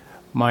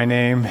My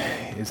name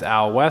is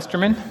Al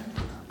Westerman.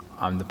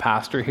 I'm the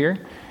pastor here,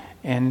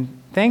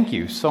 and thank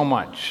you so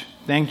much.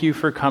 Thank you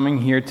for coming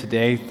here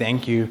today.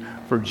 Thank you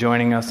for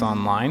joining us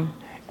online.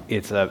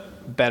 It's a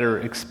better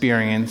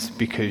experience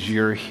because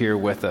you're here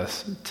with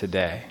us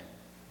today.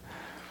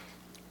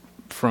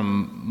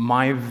 From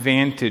my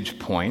vantage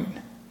point,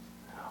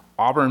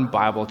 Auburn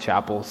Bible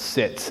Chapel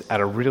sits at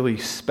a really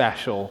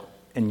special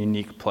and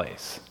unique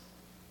place.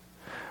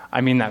 I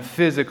mean that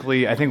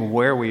physically, I think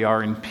where we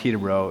are in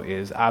Peterborough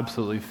is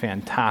absolutely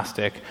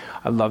fantastic.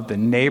 I love the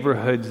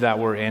neighborhoods that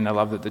we're in. I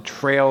love that the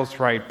trail's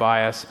right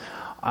by us.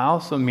 I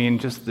also mean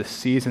just the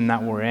season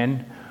that we're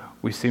in.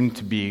 We seem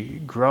to be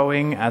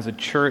growing as a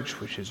church,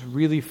 which is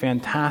really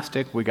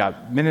fantastic. We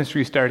got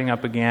ministry starting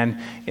up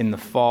again in the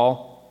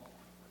fall.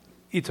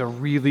 It's a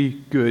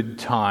really good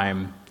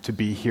time to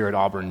be here at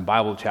Auburn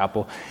Bible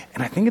Chapel,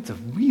 and I think it's a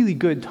really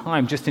good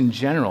time just in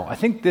general. I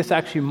think this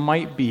actually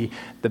might be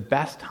the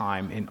best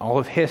time in all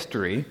of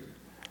history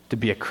to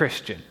be a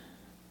Christian.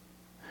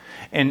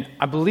 And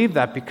I believe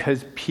that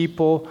because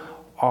people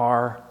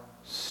are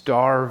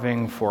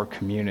starving for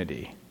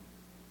community.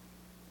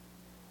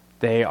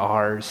 They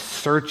are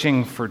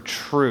searching for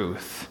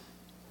truth,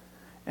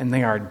 and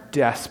they are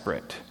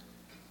desperate.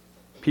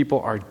 People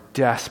are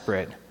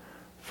desperate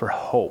for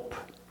hope.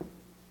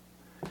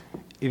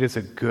 It is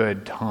a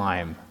good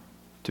time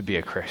to be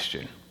a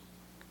Christian.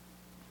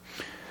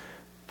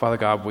 Father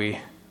God, we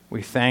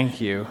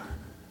thank you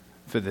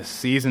for the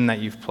season that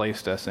you've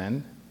placed us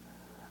in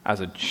as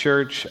a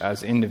church,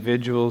 as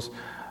individuals,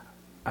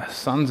 as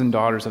sons and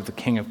daughters of the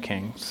King of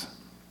Kings.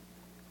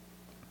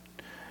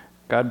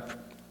 God,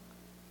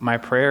 my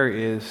prayer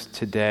is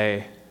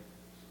today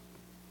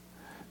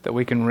that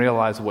we can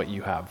realize what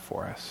you have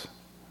for us.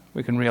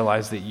 We can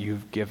realize that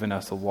you've given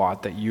us a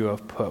lot, that you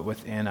have put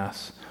within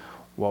us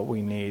what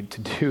we need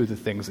to do the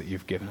things that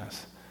you've given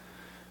us.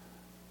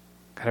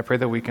 God, I pray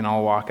that we can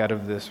all walk out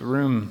of this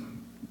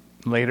room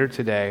later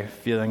today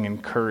feeling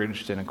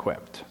encouraged and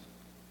equipped.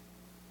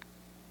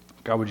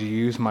 God, would you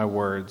use my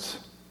words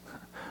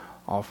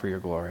all for your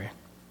glory?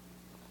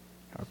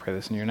 I pray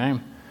this in your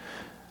name.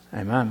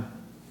 Amen.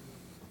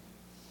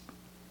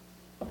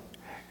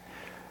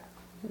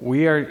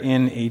 We are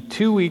in a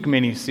 2-week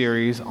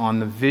mini-series on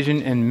the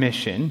vision and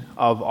mission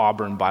of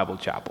Auburn Bible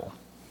Chapel.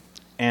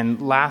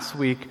 And last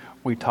week,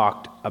 we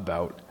talked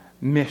about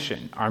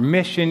mission. Our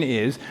mission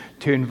is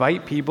to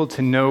invite people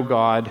to know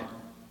God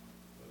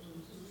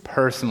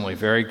personally,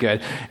 very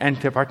good, and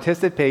to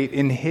participate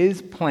in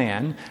his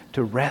plan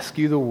to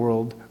rescue the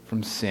world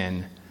from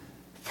sin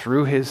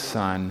through his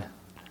Son,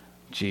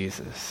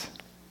 Jesus.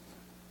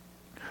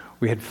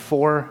 We had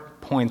 4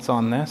 points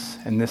on this,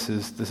 and this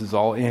is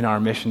all in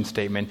our mission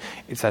statement.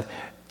 It says,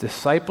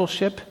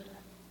 discipleship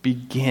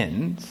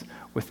begins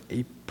with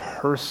a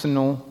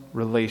personal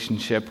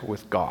relationship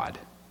with God.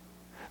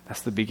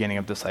 That's the beginning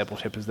of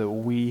discipleship, is that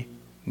we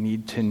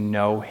need to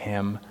know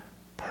him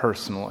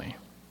personally.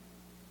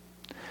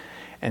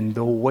 And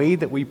the way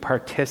that we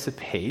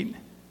participate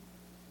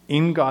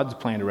in God's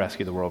plan to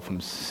rescue the world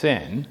from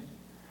sin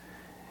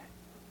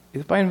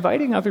is by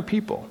inviting other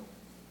people.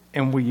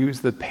 And we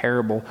use the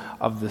parable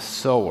of the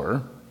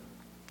sower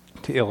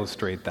to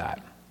illustrate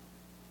that.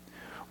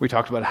 We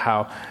talked about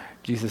how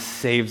Jesus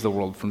saves the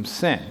world from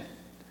sin.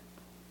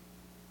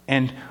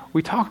 And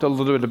we talked a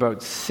little bit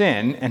about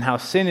sin and how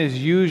sin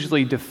is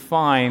usually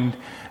defined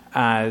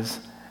as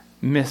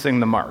missing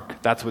the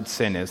mark. That's what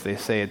sin is. They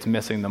say it's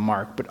missing the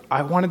mark. But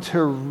I wanted to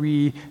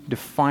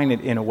redefine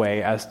it in a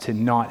way as to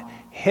not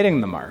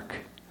hitting the mark.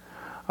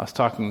 I was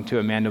talking to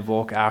Amanda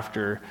Volk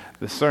after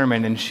the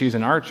sermon, and she's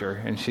an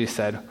archer, and she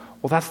said,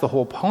 well, that's the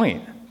whole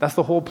point. That's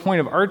the whole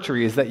point of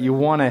archery, is that you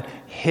want to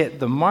hit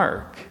the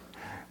mark.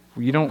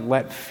 You don't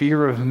let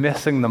fear of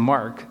missing the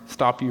mark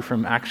stop you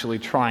from actually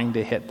trying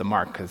to hit the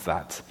mark, because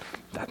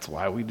that's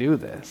why we do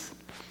this.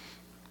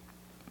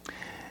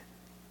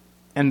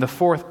 And the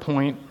 4th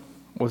point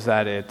was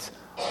that it's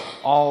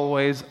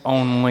always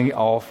only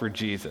all for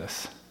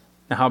Jesus.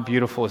 Now, how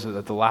beautiful is it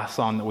that the last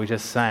song that we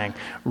just sang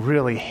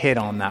really hit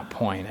on that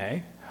point, eh?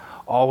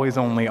 Always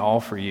only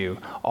all for you.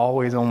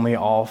 Always only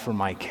all for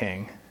my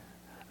King.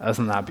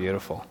 Isn't that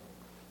beautiful?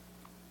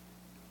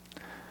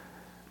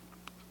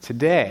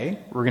 Today,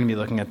 we're going to be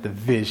looking at the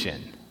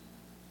vision.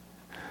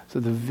 So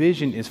the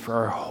vision is for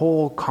our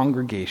whole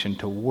congregation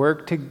to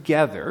work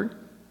together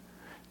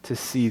to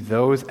see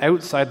those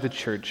outside the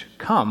church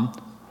come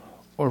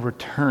or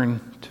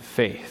return to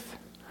faith.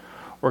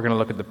 We're going to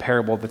look at the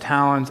parable of the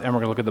talents, and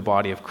we're going to look at the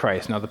body of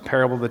Christ. Now, the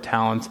parable of the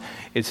talents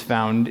is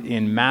found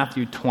in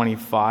Matthew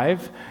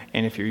 25,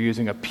 and if you're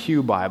using a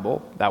Pew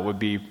Bible, that would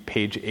be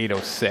page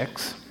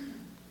 806.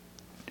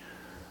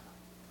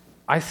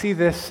 I see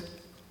this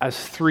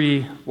as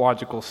 3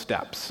 logical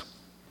steps.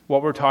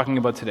 What we're talking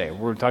about today,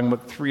 we're talking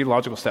about 3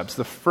 logical steps.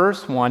 The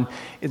first one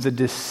is a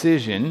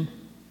decision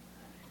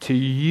to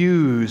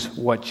use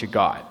what you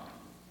got.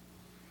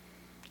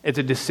 It's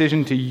a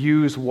decision to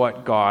use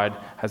what God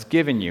has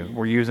given you.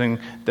 We're using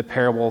the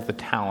parable of the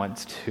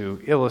talents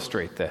to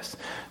illustrate this.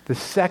 The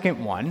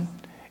second one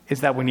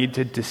is that we need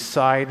to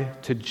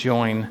decide to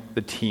join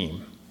the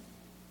team.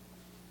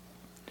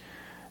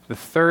 The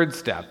third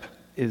step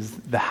is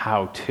the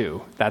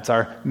how-to. That's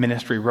our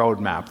ministry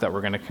roadmap that we're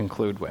going to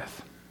conclude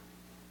with.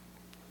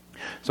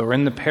 So we're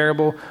in the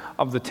parable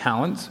of the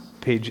talents,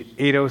 page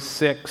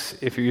 806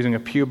 if you're using a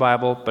Pew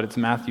Bible, but it's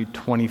Matthew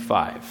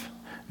 25.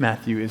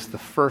 Matthew is the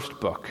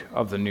first book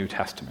of the New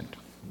Testament.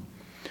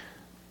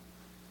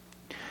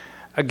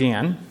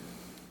 Again,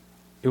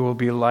 it will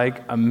be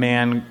like a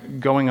man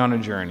going on a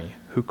journey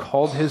who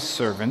called his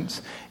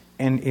servants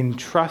and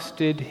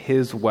entrusted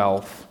his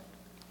wealth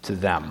to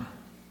them.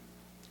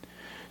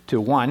 To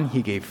one,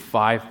 he gave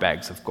 5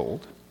 bags of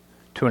gold,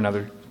 to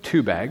another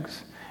 2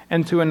 bags,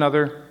 and to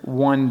another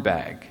 1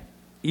 bag,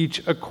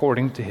 each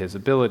according to his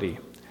ability.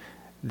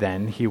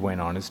 Then he went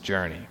on his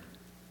journey.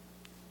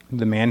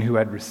 The man who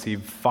had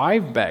received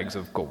 5 bags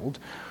of gold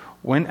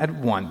went at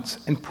once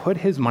and put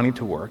his money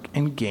to work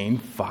and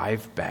gained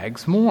 5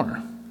 bags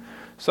more.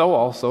 So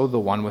also the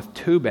one with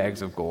 2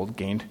 bags of gold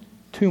gained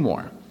 2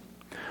 more.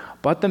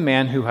 But the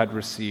man who had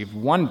received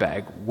 1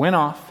 bag went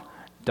off,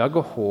 dug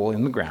a hole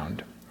in the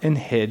ground, and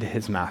hid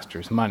his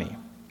master's money.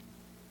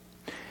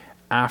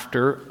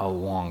 After a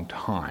long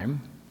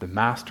time, the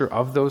master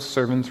of those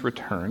servants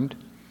returned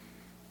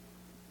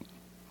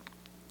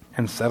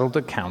and settled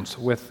accounts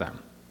with them.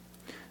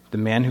 The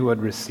man who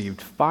had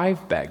received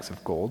 5 bags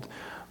of gold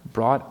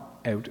brought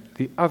out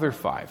the other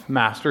 5.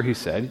 Master, he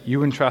said,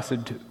 you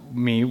entrusted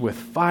me with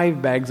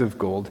 5 bags of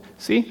gold.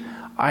 See,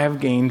 I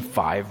have gained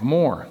 5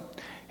 more.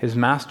 His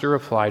master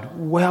replied,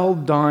 well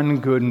done,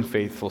 good and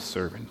faithful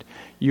servant.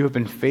 You have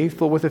been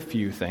faithful with a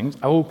few things.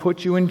 I will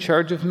put you in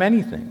charge of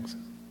many things.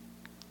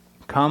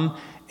 Come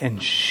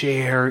and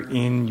share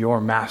in your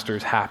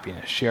master's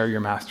happiness. Share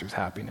your master's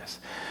happiness.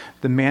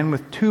 The man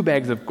with 2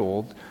 bags of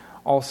gold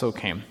also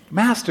came.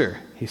 Master,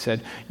 he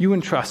said, you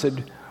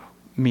entrusted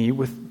me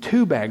with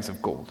 2 bags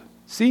of gold.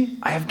 See,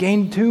 I have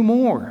gained 2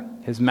 more.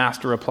 His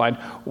master replied,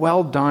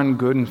 well done,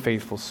 good and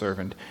faithful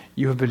servant.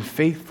 You have been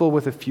faithful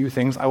with a few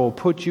things. I will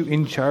put you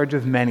in charge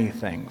of many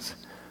things.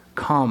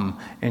 Come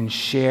and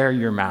share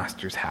your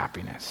master's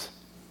happiness.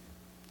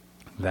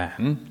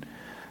 Then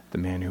the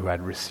man who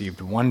had received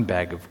 1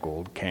 bag of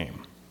gold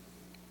came.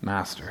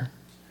 Master,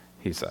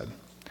 he said,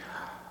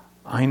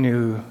 I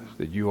knew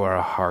that you are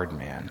a hard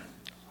man,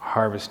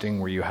 harvesting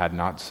where you had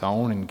not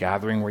sown and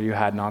gathering where you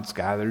had not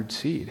scattered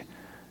seed.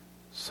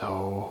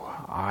 So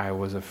I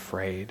was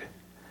afraid,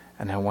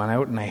 and I went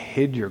out and I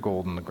hid your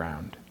gold in the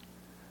ground.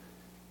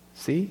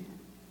 See,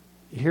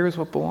 here is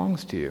what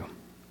belongs to you.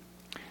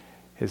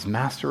 His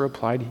master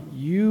replied,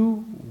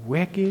 you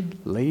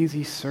wicked,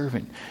 lazy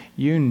servant.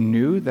 You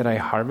knew that I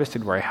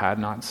harvested where I had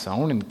not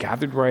sown and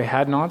gathered where I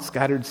had not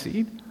scattered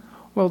seed?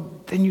 Well,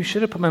 then you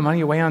should have put my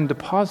money away on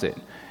deposit.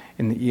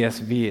 In the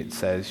ESV, it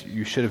says,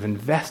 you should have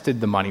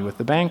invested the money with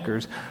the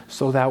bankers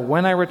so that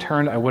when I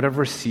returned, I would have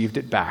received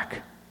it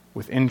back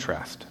with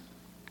interest.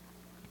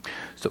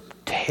 So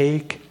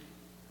take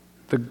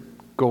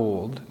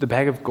the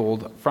bag of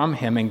gold from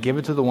him and give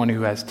it to the one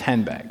who has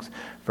 10 bags.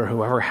 For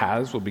whoever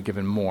has will be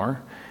given more,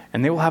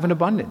 and they will have an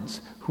abundance.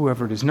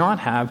 Whoever does not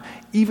have,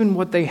 even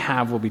what they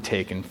have will be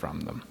taken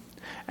from them.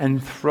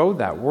 And throw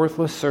that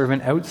worthless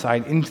servant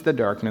outside into the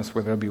darkness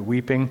where there will be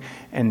weeping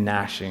and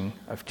gnashing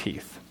of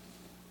teeth.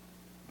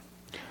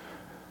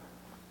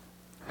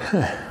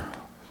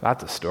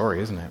 That's a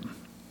story, isn't it?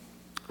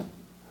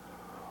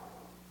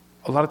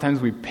 A lot of times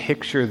we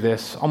picture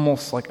this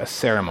almost like a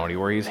ceremony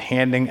where he's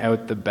handing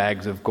out the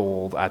bags of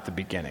gold at the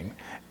beginning.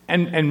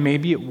 And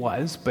maybe it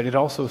was, but it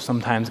also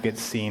sometimes gets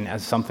seen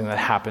as something that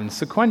happens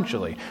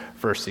sequentially.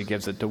 First he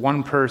gives it to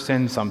one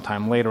person,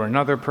 sometime later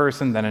another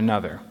person, then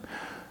another.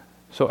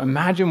 So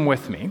imagine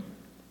with me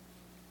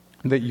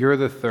that you're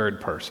the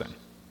third person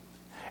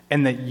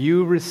and that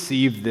you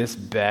receive this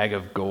bag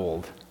of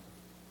gold.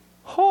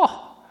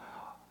 Oh,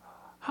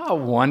 how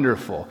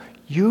wonderful.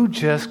 You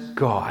just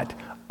got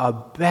a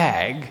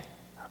bag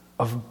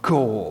of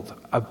gold,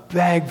 a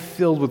bag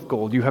filled with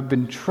gold. You have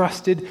been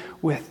trusted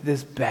with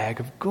this bag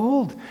of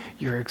gold.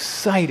 You're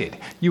excited.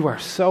 You are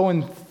so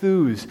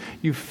enthused.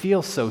 You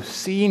feel so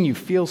seen. You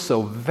feel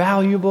so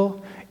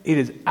valuable. It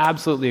is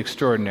absolutely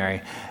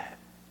extraordinary.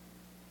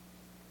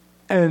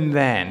 And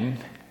then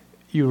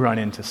you run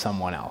into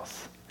someone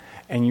else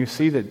and you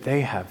see that they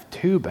have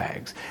 2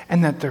 bags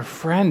and that their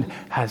friend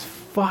has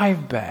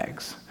 5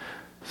 bags.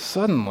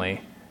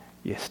 Suddenly,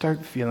 you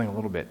start feeling a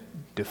little bit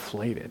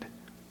deflated.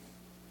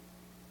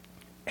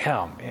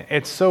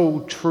 It's so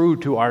true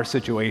to our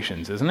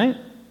situations, isn't it?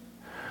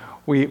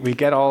 We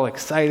get all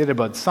excited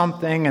about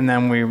something, and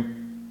then we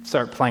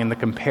start playing the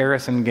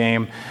comparison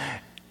game,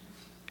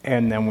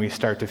 and then we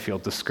start to feel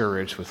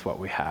discouraged with what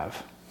we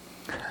have.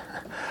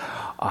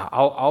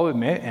 I'll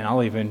admit, and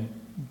I'll even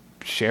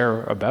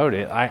share about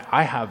it,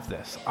 I have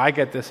this. I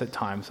get this at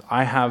times.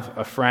 I have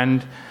a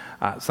friend,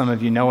 some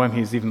of you know him,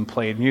 he's even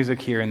played music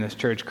here in this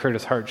church,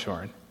 Curtis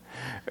Hartshorn.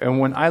 And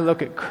when I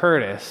look at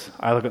Curtis,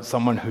 I look at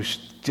someone who's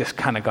just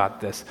kind of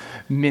got this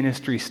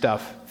ministry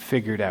stuff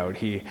figured out.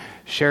 He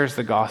shares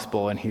the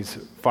gospel, and he's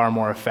far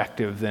more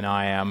effective than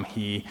I am.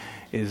 He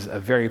is a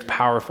very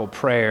powerful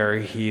prayer.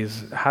 He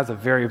has a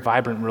very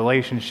vibrant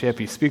relationship.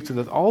 He speaks with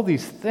us, all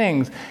these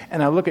things.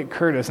 And I look at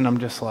Curtis and I'm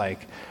just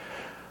like,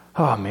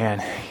 oh man,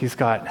 he's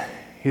got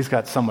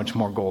so much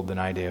more gold than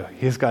I do.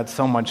 He's got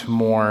so much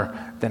more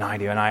than I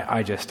do. And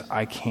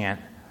I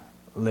can't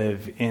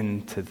live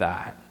into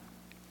that.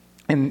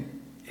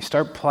 And you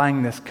start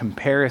playing this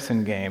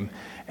comparison game,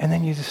 and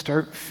then you just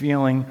start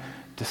feeling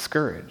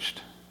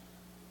discouraged.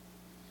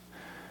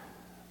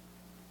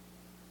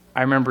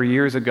 I remember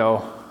years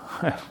ago,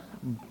 at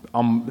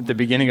the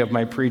beginning of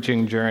my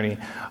preaching journey,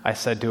 I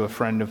said to a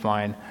friend of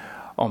mine,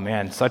 oh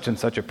man, such and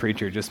such a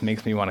preacher just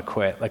makes me want to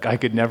quit. Like, I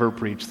could never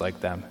preach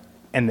like them.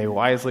 And they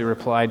wisely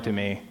replied to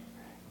me,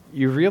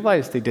 you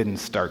realize they didn't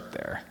start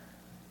there.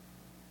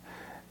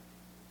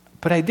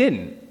 But I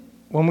didn't.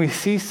 When we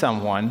see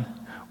someone,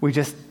 we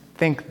just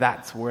think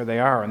that's where they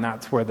are and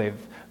that's where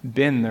they've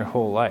been their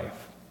whole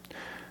life.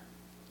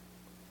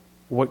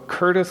 What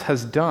Curtis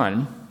has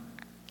done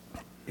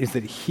is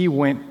that he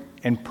went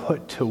and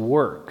put to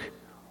work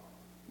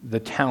the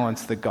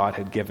talents that God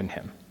had given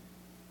him.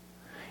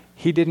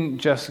 He didn't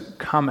just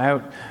come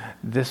out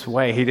this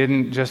way. He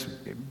didn't just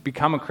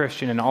become a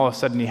Christian and all of a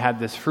sudden he had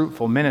this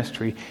fruitful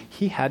ministry.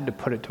 He had to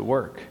put it to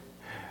work.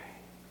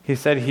 He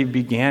said he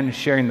began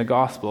sharing the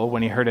gospel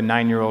when he heard a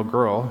 9-year-old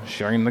girl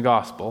sharing the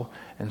gospel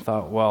and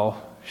thought,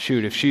 well,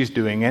 shoot, if she's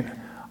doing it,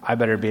 I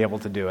better be able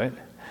to do it.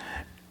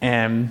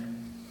 And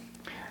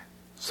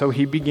so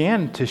he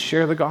began to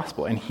share the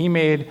gospel, and he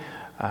made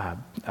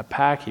a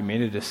pact, he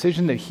made a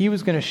decision that he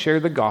was going to share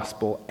the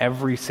gospel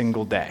every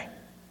single day.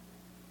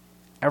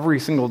 Every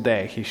single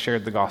day he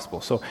shared the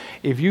gospel. So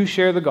if you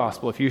share the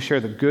gospel, if you share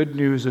the good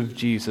news of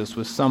Jesus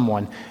with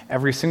someone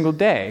every single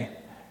day,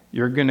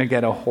 you're going to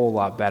get a whole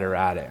lot better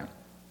at it.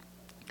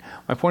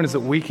 My point is that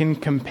we can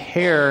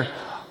compare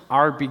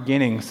our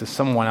beginnings to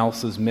someone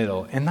else's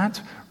middle, and that's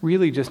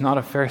really just not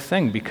a fair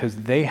thing because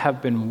they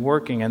have been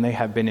working and they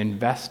have been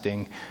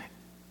investing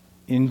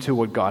into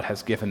what God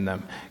has given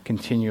them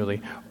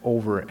continually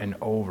over and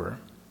over.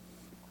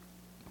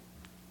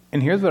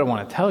 And here's what I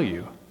want to tell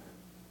you.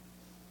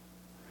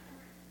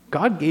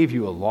 God gave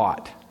you a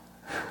lot.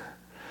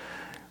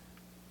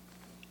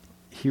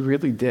 He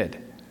really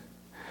did.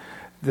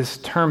 This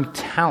term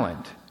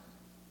talent,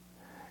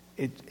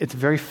 it's a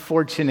very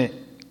fortunate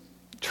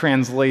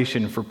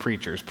translation for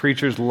preachers.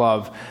 Preachers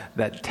love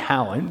that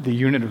talent, the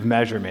unit of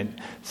measurement,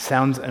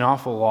 sounds an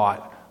awful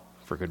lot,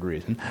 for good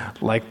reason,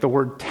 like the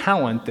word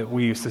talent that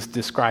we use to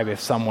describe if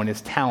someone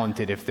is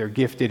talented, if they're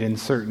gifted in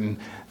certain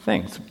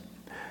things,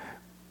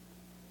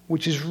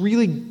 which is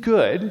really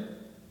good,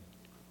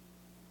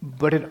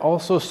 but it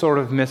also sort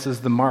of misses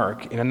the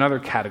mark in another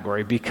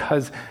category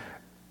because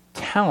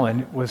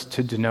talent was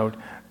to denote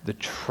the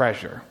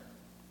treasure.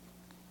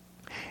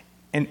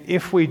 And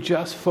if we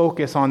just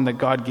focus on that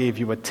God gave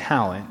you a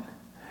talent,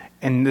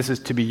 and this is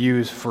to be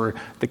used for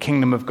the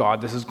kingdom of God,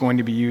 this is going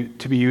to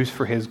be used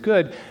for his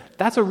good,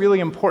 that's a really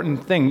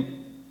important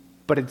thing,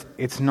 but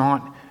it's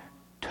not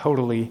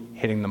totally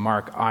hitting the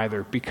mark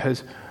either,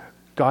 because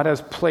God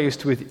has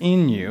placed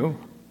within you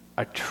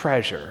a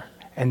treasure,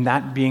 and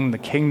that being the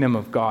kingdom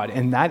of God,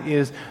 and that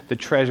is the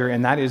treasure,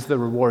 and that is the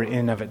reward in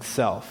and of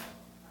itself.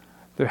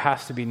 There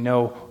has to be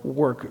no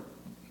work.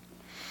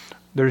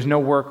 There's no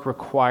work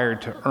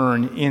required to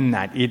earn in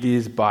that. It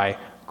is by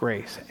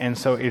grace. And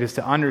so it is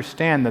to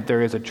understand that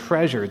there is a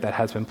treasure that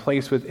has been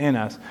placed within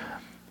us.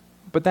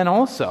 But then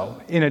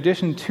also, in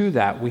addition to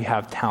that, we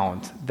have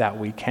talent that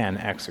we can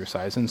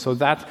exercise. And so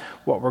that's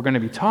what we're going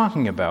to be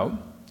talking about.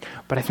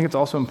 But I think it's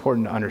also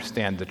important to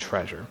understand the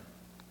treasure.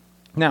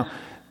 Now,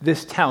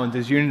 this talent,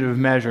 this unit of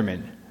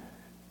measurement,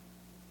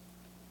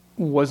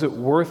 was it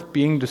worth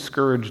being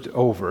discouraged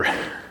over?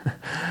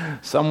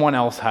 Someone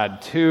else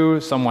had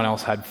 2, someone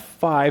else had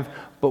 5,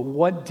 but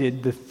what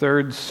did the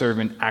third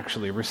servant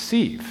actually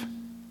receive?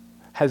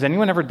 Has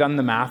anyone ever done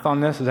the math on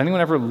this? Has anyone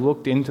ever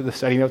looked into the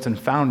study notes and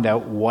found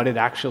out what it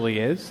actually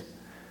is?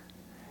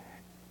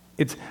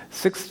 It's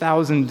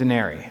 6,000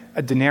 denarii.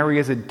 A denarii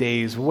is a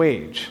day's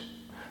wage.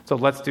 So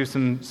let's do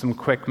some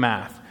quick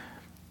math.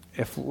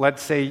 If,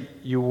 let's say,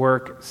 you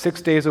work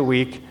 6 days a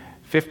week,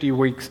 50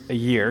 weeks a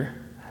year,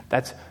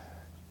 that's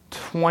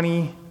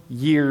 20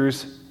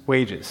 years'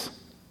 wages.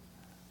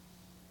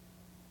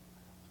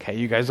 Okay,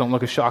 you guys don't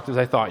look as shocked as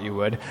I thought you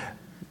would.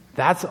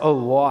 That's a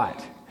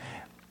lot.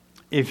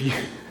 If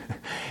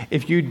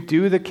you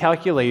do the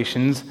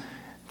calculations,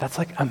 that's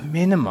like a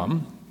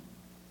minimum.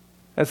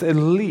 That's at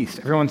least,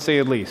 everyone say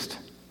at least.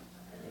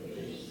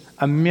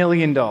 $1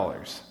 million.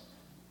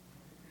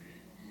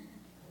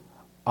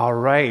 All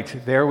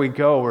right, there we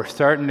go. We're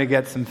starting to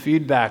get some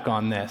feedback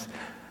on this.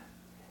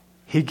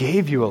 He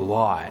gave you a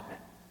lot.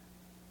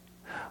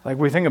 Like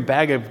we think a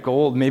bag of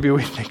gold, maybe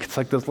we think it's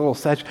like this little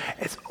satchel.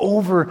 It's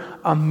over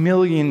 $1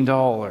 million.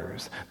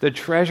 The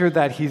treasure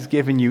that he's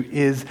given you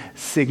is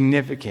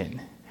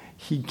significant.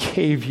 He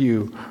gave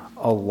you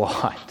a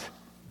lot.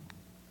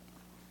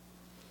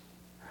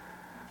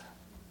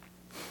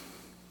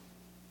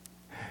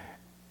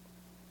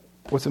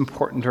 What's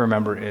important to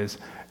remember is,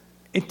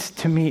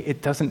 to me,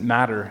 it doesn't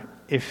matter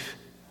if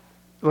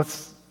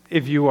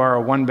if you are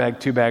a 1-bag,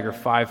 2-bag, or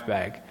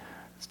 5-bag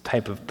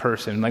type of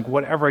person, like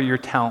whatever your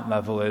talent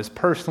level is,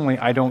 personally,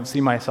 I don't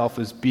see myself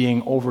as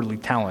being overly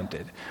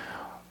talented.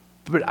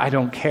 But I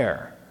don't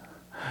care.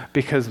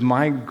 Because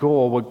my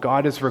goal, what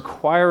God is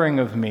requiring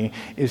of me,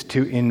 is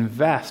to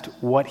invest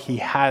what he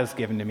has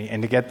given to me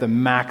and to get the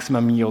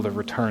maximum yield of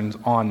returns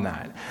on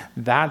that.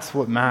 That's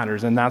what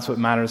matters, and that's what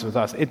matters with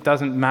us. It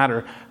doesn't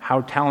matter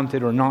how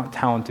talented or not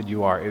talented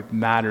you are. It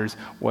matters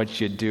what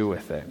you do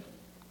with it.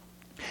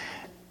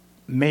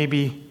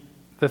 Maybe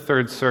the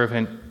third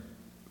servant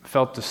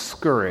felt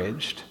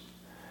discouraged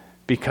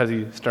because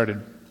he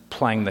started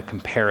playing the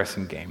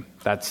comparison game.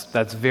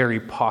 That's very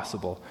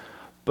possible.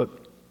 But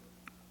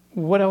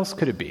what else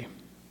could it be?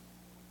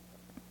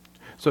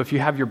 So if you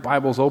have your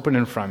Bibles open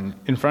in front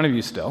of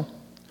you still,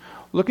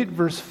 look at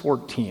verse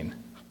 14.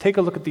 Take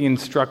a look at the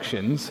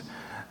instructions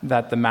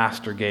that the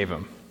master gave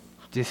him.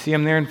 Do you see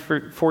them there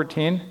in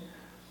 14?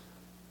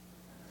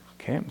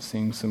 Okay, I'm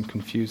seeing some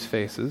confused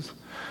faces.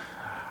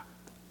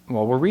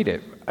 Well, we'll read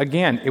it.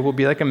 Again, it will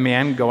be like a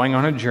man going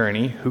on a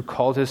journey who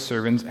called his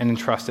servants and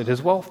entrusted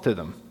his wealth to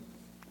them.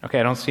 Okay,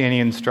 I don't see any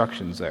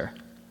instructions there.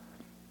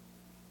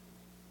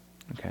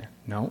 Okay,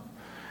 no.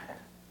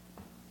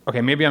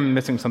 Okay, maybe I'm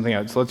missing something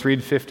out. So let's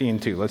read 15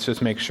 too. Let's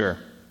just make sure.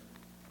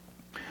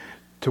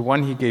 To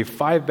one he gave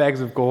 5 bags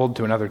of gold,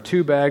 to another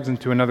 2 bags, and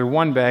to another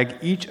 1 bag,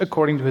 each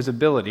according to his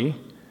ability.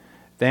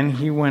 Then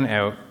he went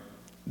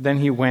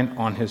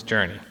on his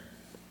journey.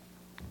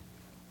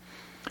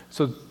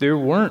 So there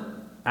weren't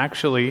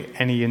actually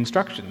any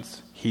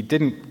instructions. He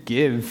didn't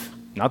give,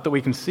 not that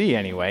we can see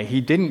anyway,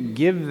 he didn't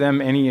give them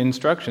any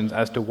instructions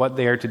as to what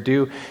they are to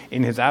do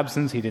in his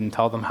absence. He didn't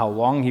tell them how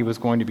long he was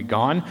going to be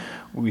gone.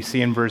 We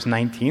see in verse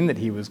 19 that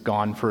he was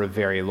gone for a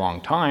very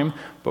long time,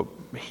 but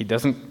he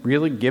doesn't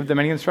really give them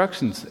any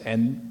instructions.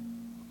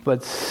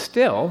 But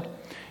still,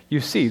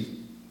 you see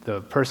the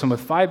person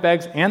with 5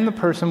 bags and the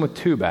person with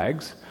 2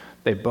 bags,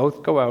 they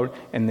both go out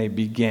and they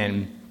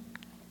begin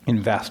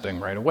investing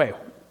right away.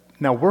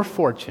 Now, we're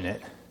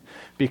fortunate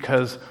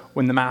because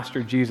when the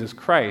Master Jesus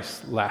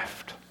Christ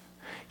left,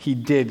 he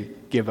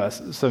did give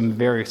us some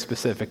very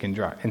specific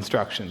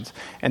instructions,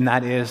 and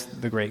that is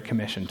the Great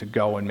Commission, to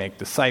go and make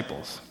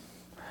disciples.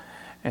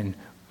 And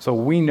so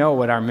we know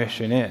what our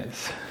mission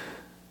is.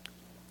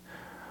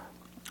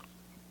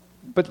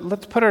 But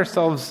let's put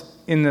ourselves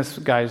in this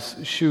guy's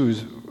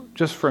shoes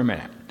just for a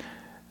minute.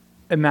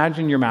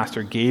 Imagine your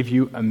master gave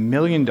you $1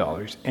 million,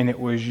 and it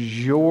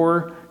was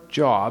your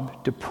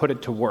job to put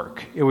it to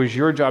work. It was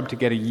your job to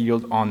get a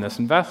yield on this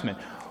investment.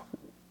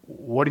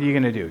 What are you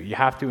going to do? You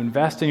have to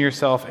invest in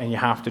yourself, and you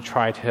have to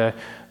try to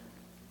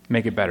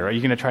make it better. Are you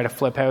going to try to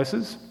flip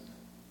houses?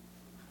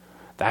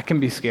 That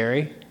can be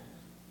scary.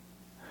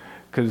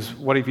 Because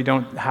what if you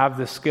don't have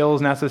the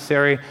skills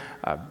necessary?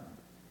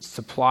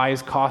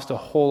 Supplies cost a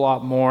whole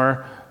lot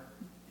more.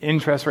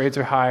 Interest rates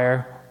are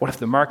higher. What if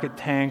the market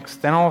tanks?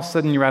 Then all of a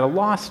sudden you're at a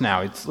loss now.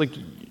 It's like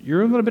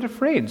you're a little bit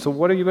afraid. So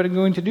what are you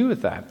going to do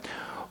with that?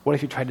 What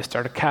if you tried to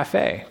start a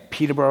cafe?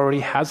 Peterborough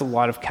already has a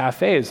lot of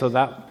cafes, so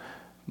that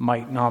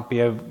might not be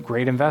a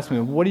great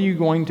investment. What are you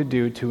going to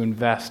do to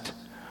invest?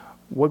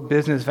 What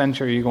business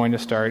venture are you going to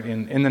start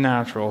in the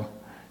natural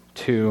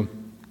to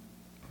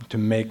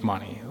make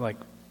money? Like,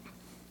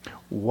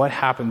 what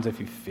happens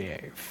if you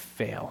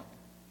fail?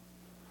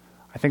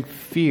 I think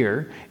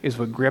fear is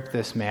what gripped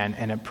this man,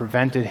 and it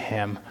prevented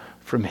him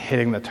from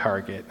hitting the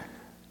target.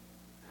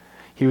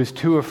 He was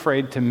too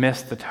afraid to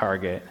miss the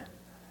target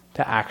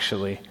to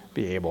actually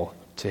be able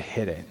to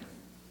hit it.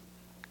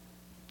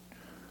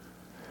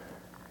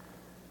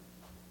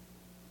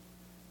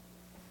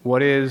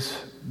 What is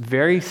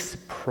very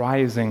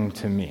surprising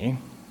to me,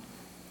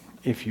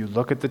 if you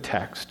look at the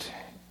text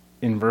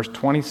in verse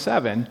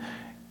 27,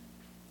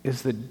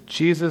 is that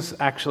Jesus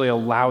actually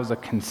allows a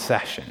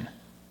concession.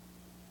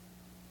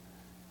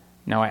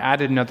 Now, I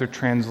added another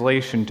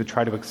translation to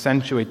try to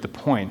accentuate the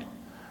point.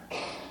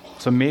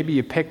 So maybe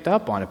you picked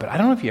up on it, but I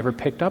don't know if you ever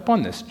picked up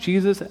on this.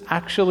 Jesus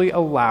actually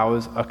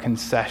allows a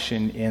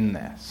concession in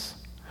this.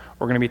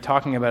 We're going to be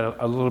talking about it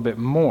a little bit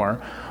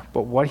more,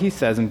 but what he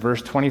says in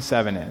verse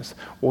 27 is,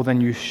 well,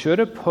 then you should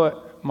have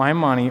put my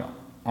money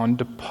on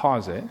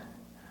deposit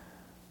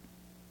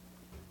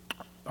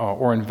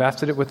or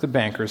invested it with the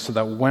bankers so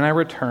that when I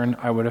returned,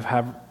 I would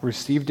have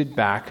received it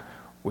back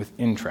with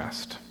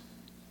interest.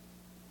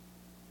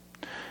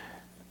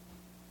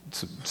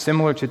 It's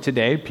similar to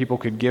today, people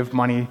could give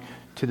money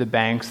to the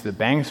banks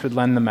would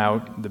lend them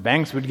out, the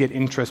banks would get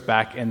interest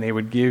back, and they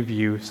would give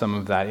you some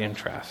of that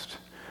interest.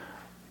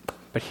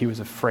 But he was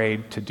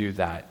afraid to do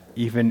that,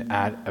 even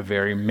at a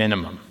very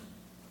minimum.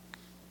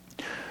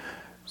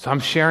 So I'm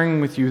sharing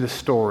with you the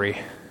story,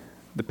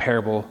 the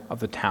parable of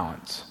the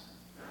talents.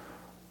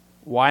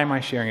 Why am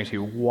I sharing it to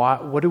you?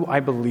 What do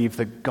I believe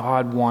that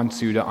God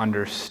wants you to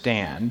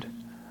understand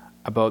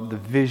about the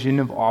vision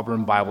of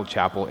Auburn Bible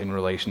Chapel in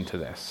relation to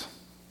this?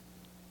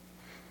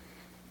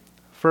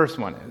 First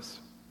one is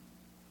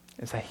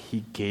that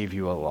he gave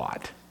you a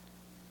lot.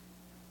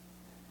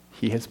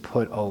 He has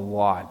put a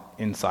lot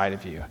inside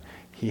of you.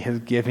 He has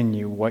given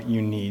you what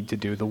you need to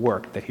do the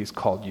work that he's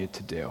called you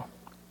to do.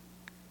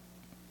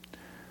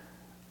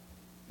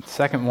 The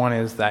second one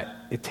is that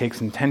it takes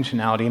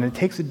intentionality and it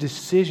takes a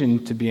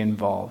decision to be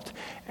involved.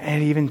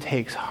 And it even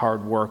takes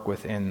hard work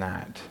within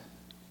that.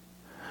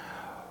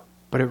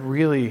 But it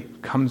really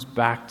comes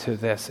back to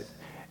this.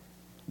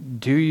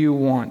 Do you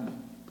want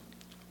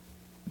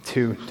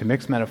to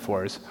mix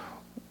metaphors,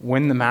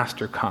 when the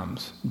master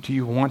comes, do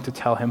you want to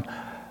tell him,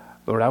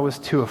 Lord, I was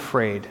too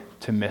afraid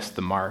to miss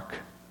the mark,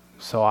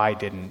 so I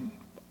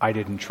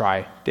didn't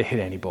try to hit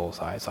any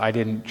bullseyes. I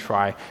didn't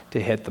try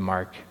to hit the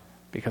mark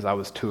because I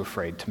was too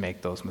afraid to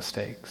make those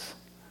mistakes.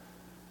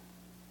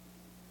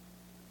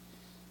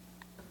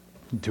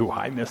 Do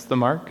I miss the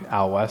mark,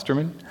 Al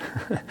Westerman?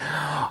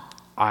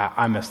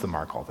 I miss the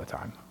mark all the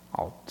time.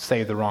 I'll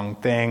say the wrong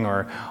thing,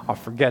 or I'll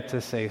forget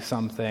to say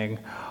something.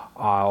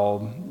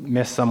 I'll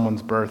miss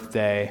someone's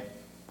birthday.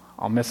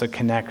 I'll miss a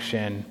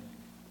connection.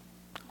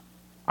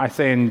 I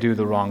say and do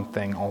the wrong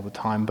thing all the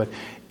time, but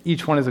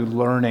each one is a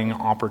learning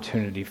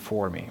opportunity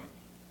for me.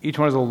 Each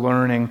one is a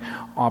learning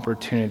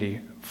opportunity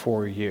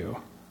for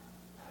you.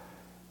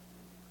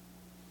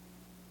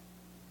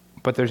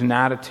 But there's an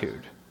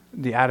attitude.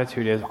 The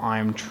attitude is,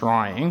 I'm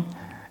trying,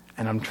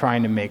 and I'm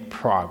trying to make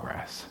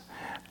progress.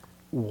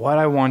 What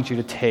I want you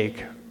to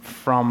take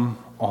from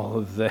all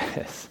of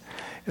this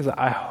is that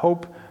I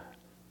hope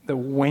that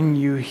when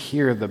you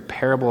hear the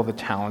parable of the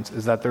talents,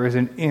 is that there is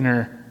an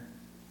inner,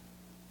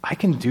 I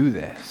can do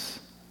this.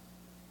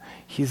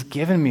 He's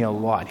given me a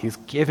lot. He's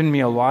given me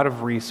a lot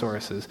of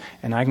resources,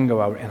 and I can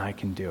go out and I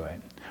can do it.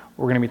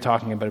 We're going to be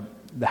talking about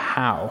the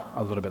how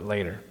a little bit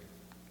later.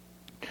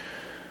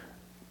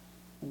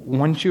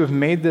 Once you have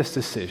made this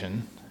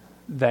decision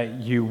that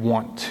you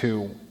want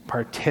to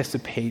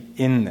participate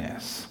in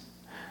this,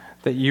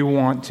 that you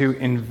want to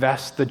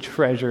invest the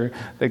treasure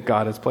that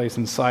God has placed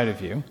inside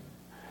of you,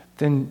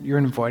 then you're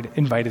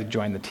invited to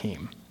join the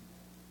team.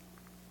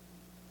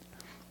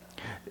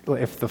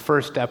 If the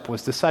first step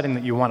was deciding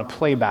that you want to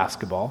play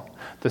basketball,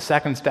 the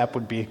second step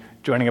would be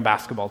joining a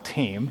basketball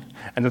team,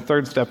 and the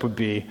third step would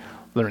be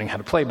learning how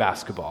to play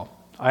basketball.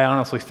 I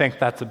honestly think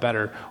that's a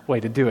better way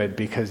to do it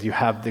because you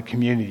have the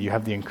community, you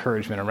have the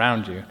encouragement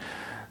around you.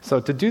 So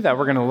to do that,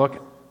 we're going to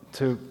look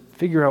to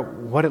figure out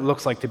what it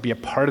looks like to be a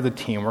part of the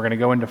team. We're going to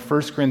go into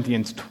 1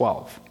 Corinthians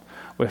 12,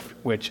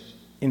 which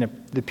in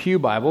the Pew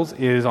Bibles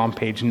is on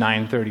page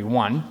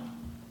 931.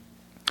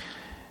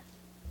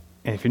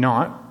 And if you're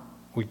not,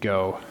 we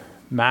go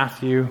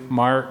Matthew,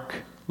 Mark,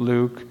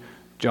 Luke,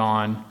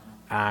 John,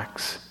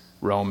 Acts,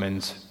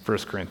 Romans, 1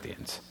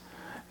 Corinthians.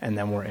 And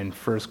then we're in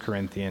 1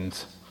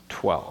 Corinthians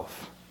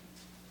 12.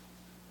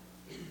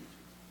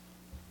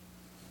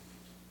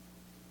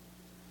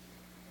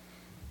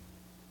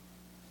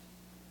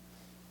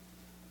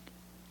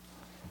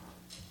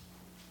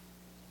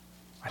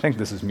 I think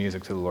this is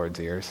music to the Lord's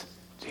ears.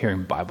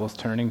 Hearing Bibles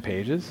turning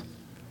pages,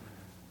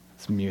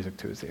 it's music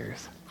to his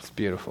ears. It's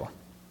beautiful.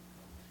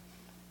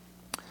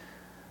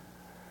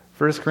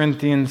 1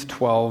 Corinthians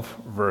 12,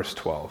 verse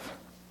 12.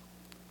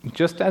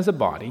 Just as a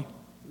body,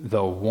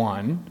 though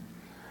one,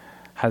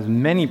 has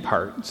many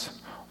parts,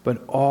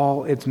 but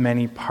all its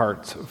many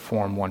parts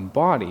form one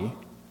body,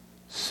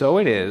 so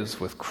it is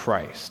with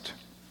Christ.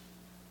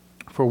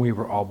 For we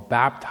were all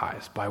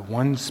baptized by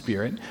one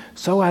Spirit,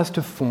 so as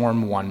to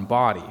form one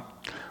body,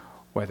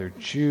 whether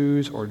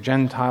Jews or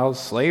Gentiles,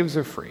 slaves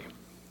or free.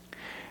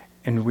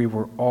 And we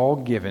were all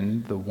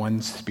given the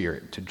one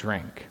Spirit to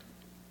drink.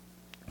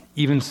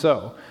 Even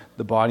so,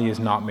 the body is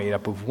not made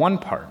up of one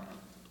part,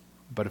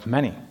 but of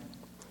many.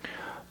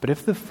 But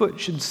if the foot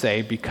should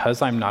say,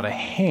 because I'm not a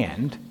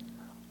hand,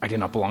 I do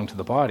not belong to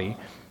the body,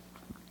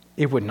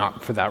 it would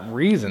not for that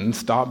reason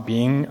stop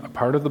being a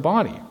part of the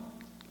body.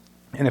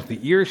 And if the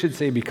ear should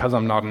say, because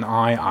I'm not an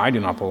eye, I do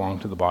not belong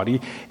to the body,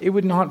 it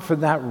would not for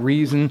that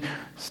reason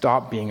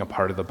stop being a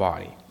part of the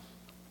body.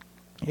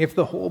 If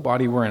the whole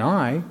body were an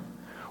eye,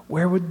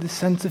 where would the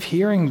sense of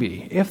hearing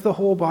be? If the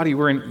whole body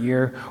were an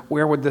ear,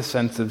 where would the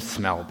sense of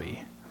smell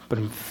be? But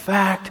in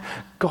fact,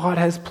 God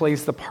has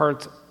placed the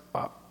parts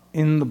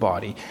in the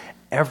body,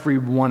 every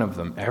one of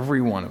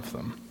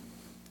them,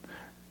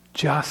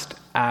 just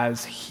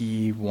as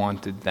he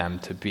wanted them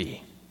to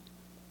be.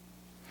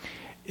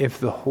 If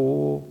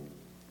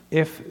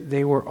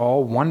they were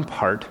all one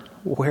part,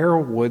 where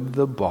would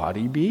the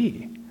body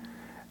be?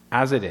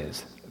 As it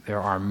is,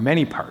 there are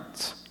many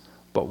parts,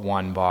 but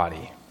one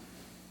body.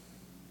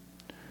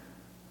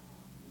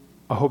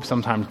 I hope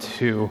sometime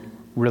to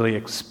really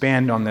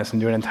expand on this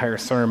and do an entire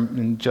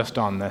sermon just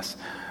on this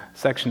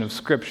section of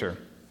Scripture.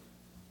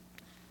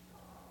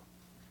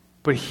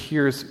 But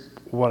here's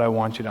what I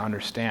want you to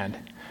understand,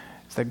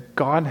 is that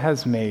God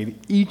has made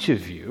each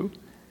of you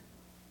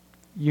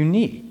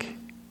unique.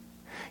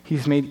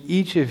 He's made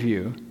each of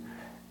you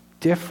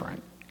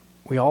different.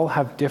 We all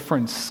have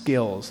different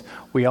skills.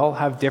 We all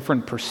have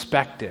different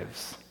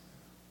perspectives.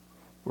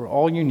 We're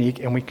all unique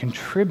and we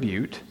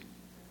contribute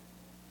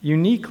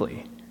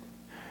uniquely.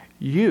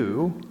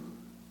 You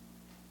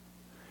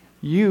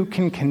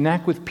can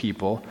connect with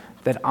people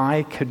that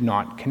I could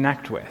not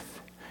connect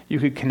with. You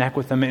could connect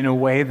with them in a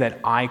way that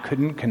I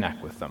couldn't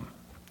connect with them.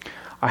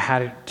 I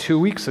had it 2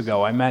 weeks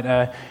ago. I met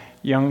a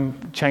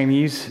young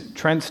Chinese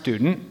Trent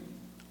student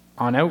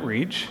on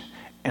outreach,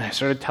 and I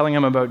started telling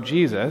him about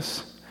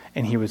Jesus,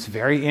 and he was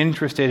very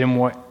interested in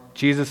what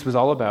Jesus was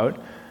all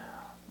about,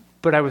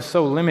 but I was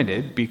so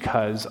limited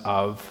because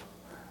of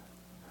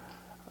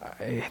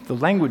the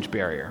language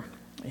barrier.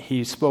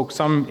 He spoke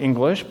some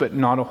English, but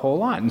not a whole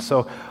lot. And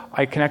so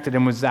I connected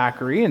him with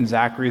Zachary, and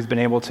Zachary's been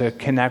able to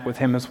connect with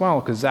him as well,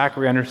 because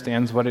Zachary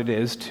understands what it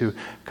is to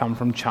come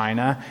from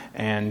China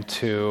and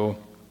to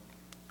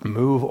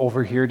move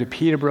over here to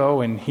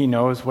Peterborough, and he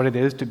knows what it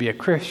is to be a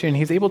Christian.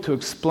 He's able to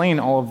explain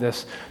all of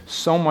this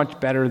so much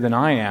better than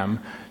I am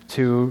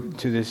to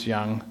this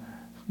young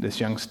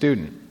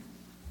student.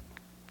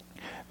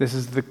 This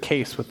is the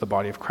case with the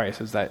body of Christ,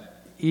 is that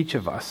each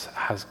of us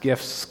has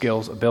gifts,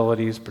 skills,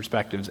 abilities,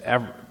 perspectives,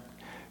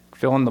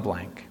 fill in the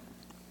blank.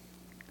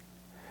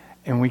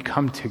 And we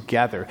come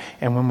together.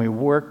 And when we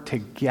work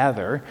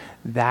together,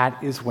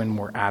 that is when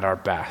we're at our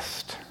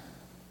best.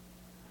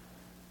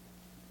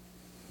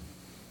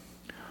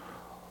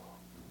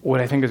 What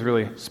I think is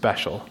really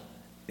special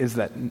is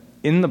that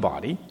in the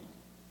body,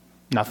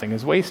 nothing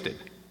is wasted.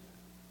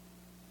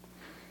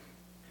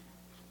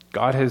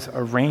 God has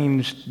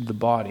arranged the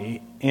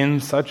body in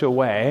such a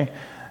way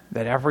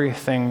that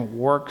everything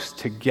works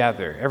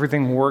together.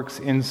 Everything works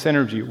in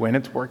synergy when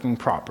it's working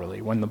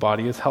properly, when the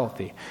body is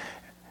healthy.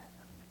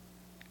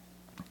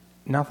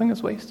 Nothing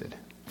is wasted.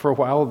 For a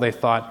while, they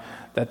thought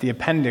that the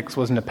appendix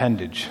was an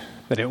appendage,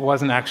 that it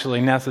wasn't actually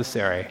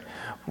necessary.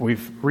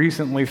 We've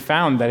recently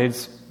found that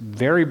it's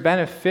very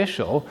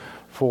beneficial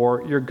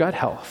for your gut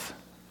health,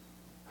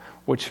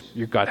 which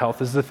your gut health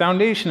is the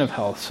foundation of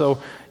health.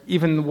 So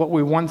even what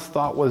we once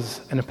thought was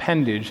an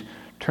appendage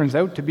turns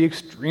out to be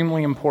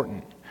extremely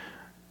important.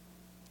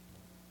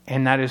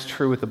 And that is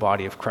true with the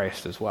body of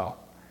Christ as well.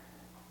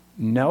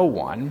 No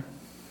one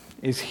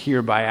is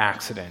here by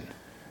accident.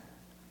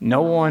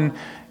 There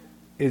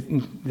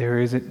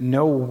is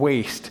no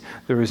waste,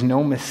 there is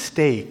no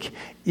mistake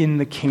in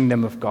the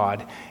kingdom of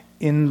God,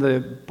 in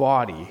the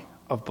body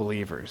of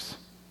believers.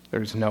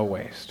 There's no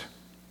waste.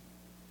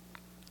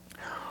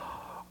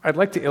 I'd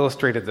like to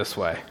illustrate it this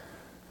way.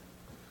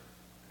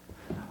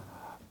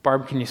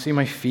 Barb, can you see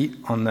my feet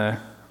on the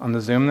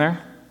Zoom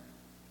there?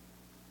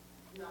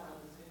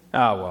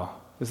 Oh,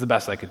 well, this is the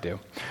best I could do.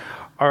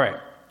 All right,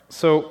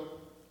 so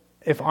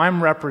if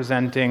I'm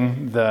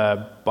representing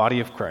the body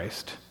of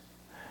Christ,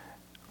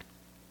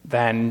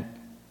 then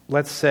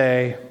let's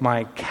say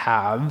my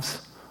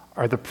calves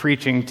are the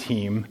preaching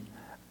team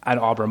at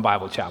Auburn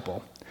Bible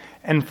Chapel.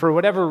 And for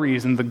whatever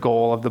reason, the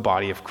goal of the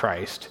body of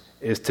Christ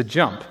is to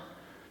jump.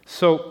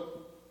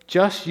 So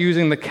just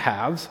using the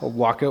calves, I'll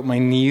lock out my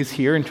knees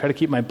here and try to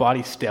keep my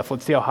body stiff.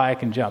 Let's see how high I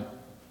can jump.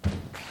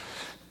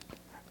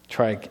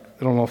 I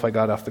don't know if I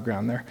got off the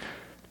ground there.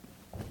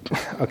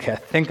 Okay, I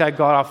think I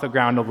got off the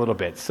ground a little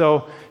bit.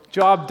 So,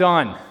 job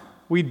done.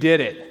 We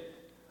did it.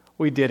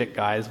 We did it,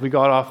 guys. We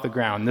got off the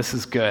ground. This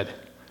is good.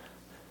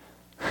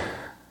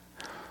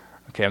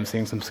 Okay, I'm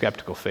seeing some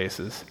skeptical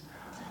faces.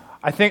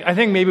 I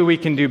think maybe we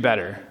can do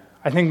better.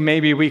 I think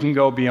maybe we can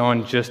go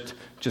beyond just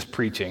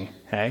preaching,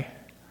 hey?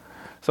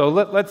 So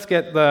let's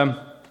get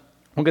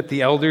we'll get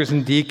the elders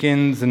and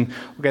deacons, and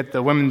we'll get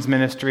the women's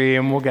ministry,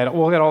 and we'll get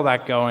all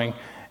that going.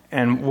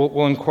 And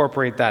we'll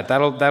incorporate that.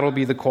 That'll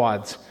be the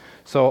quads.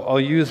 So I'll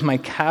use my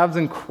calves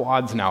and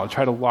quads now. I'll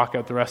try to lock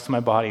out the rest of my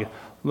body.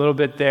 A little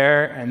bit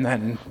there, and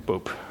then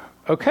boop.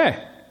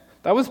 Okay,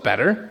 that was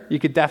better. You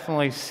could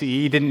definitely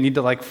see. You didn't need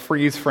to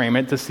freeze frame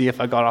it to see if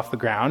I got off the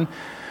ground.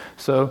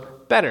 So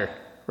better,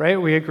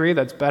 right? We agree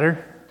that's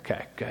better?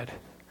 Okay, good.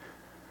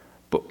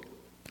 But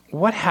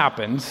what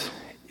happens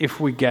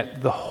if we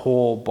get the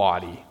whole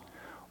body?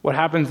 What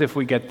happens if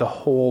we get the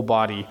whole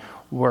body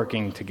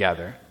working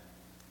together?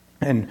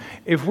 And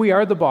if we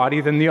are the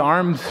body, then the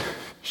arms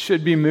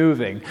should be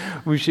moving.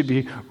 We should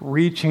be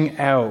reaching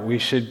out. We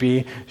should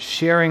be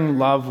sharing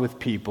love with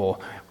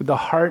people. The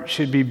heart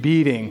should be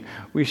beating.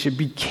 We should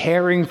be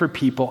caring for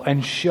people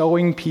and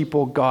showing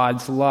people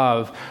God's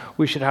love.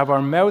 We should have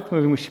our mouth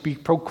moving. We should be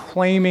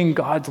proclaiming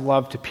God's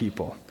love to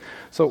people.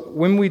 So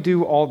when we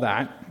do all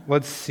that,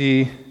 let's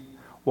see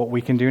what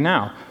we can do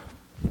now.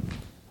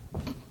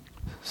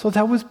 So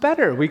that was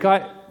better. We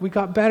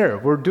got better.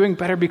 We're doing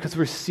better because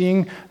we're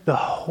seeing the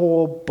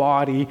whole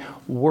body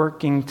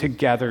working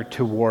together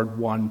toward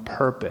one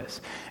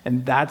purpose.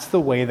 And that's the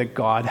way that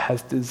God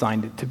has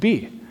designed it to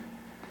be.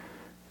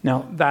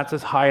 Now, that's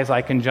as high as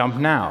I can jump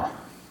now.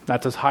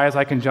 That's as high as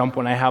I can jump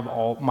when I have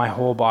my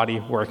whole body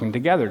working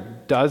together.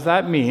 Does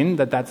that mean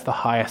that that's the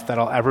highest that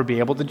I'll ever be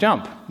able to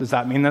jump? Does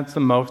that mean that's the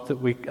most that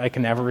I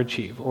can ever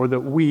achieve, or that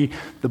we,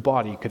 the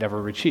body, could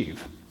ever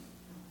achieve?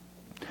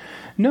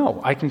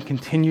 No, we can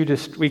continue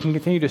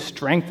to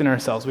strengthen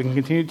ourselves. We can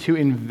continue to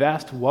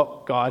invest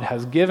what God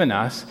has given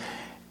us,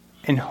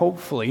 and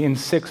hopefully in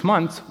 6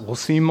 months, we'll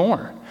see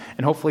more.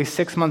 And hopefully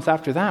 6 months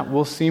after that,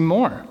 we'll see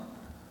more.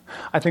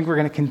 I think we're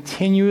going to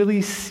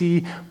continually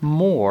see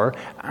more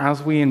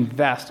as we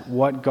invest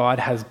what God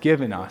has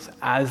given us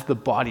as the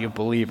body of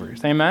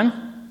believers.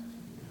 Amen?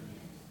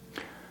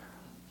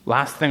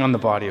 Last thing on the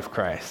body of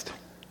Christ.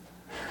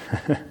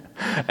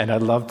 And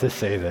I'd love to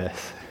say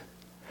this.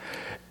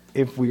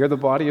 If we are the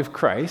body of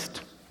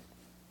Christ,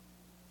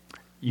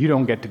 you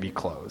don't get to be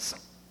clothes.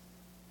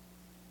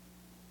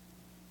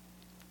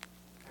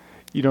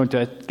 You don't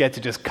get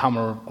to just come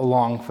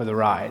along for the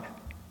ride.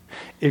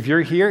 If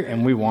you're here,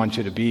 and we want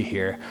you to be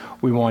here,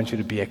 we want you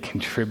to be a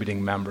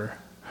contributing member.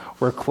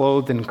 We're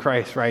clothed in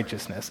Christ's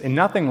righteousness, and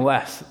nothing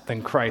less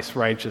than Christ's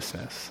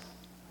righteousness.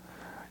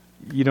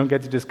 You don't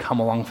get to just come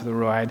along for the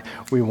ride.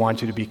 We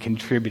want you to be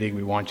contributing.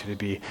 We want you to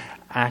be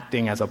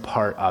acting as a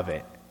part of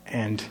it.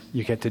 And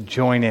you get to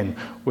join in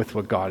with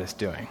what God is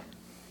doing.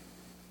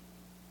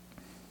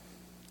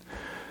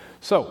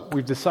 So,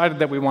 we've decided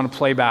that we want to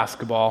play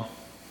basketball.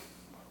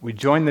 We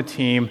joined the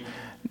team.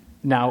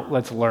 Now,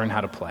 let's learn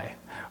how to play.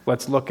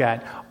 Let's look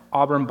at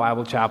Auburn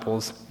Bible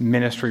Chapel's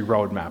ministry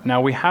roadmap.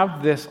 Now, we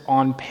have this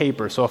on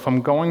paper, so if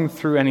I'm going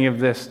through any of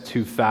this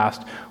too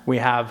fast, we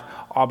have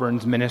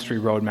Auburn's ministry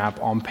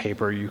roadmap on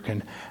paper. You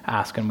can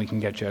ask and we can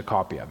get you a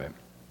copy of it.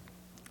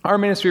 Our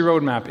ministry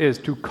roadmap is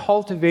to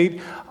cultivate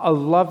a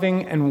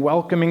loving and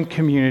welcoming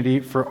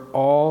community for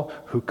all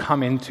who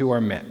come into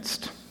our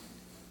midst.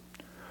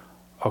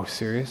 Oh,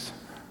 serious?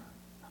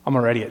 I'm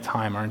already at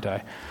time, aren't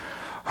I?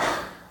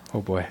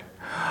 Oh, boy.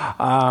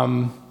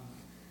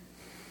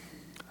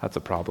 That's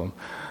a problem.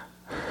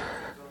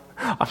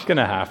 I'm going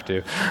to have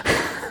to.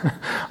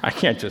 I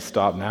can't just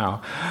stop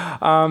now.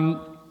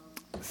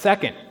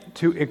 Second,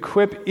 to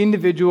equip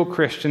individual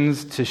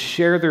Christians to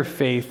share their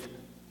faith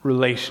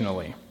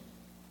relationally.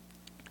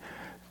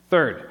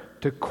 Third,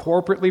 to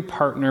corporately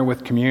partner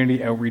with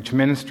community outreach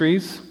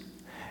ministries.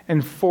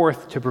 And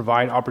fourth, to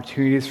provide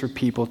opportunities for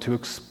people to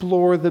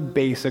explore the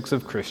basics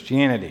of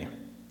Christianity.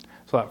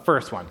 So that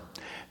first one,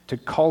 to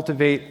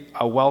cultivate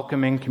a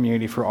welcoming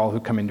community for all who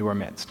come into our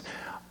midst.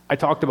 I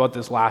talked about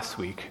this last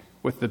week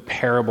with the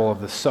parable of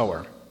the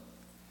sower.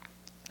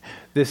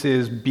 This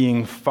is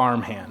being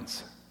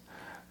farmhands.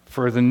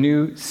 For the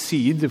new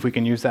seeds, if we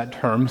can use that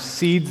term,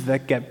 seeds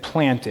that get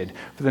planted,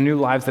 for the new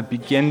lives that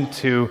begin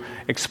to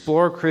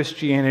explore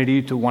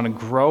Christianity, to want to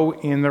grow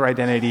in their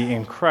identity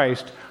in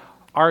Christ,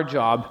 our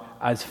job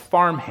as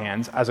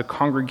farmhands, as a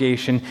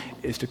congregation,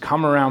 is to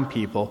come around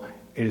people.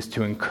 It is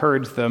to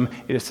encourage them.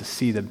 It is to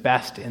see the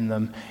best in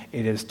them.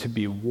 It is to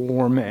be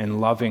warm and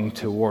loving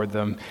toward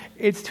them.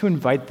 It's to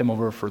invite them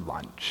over for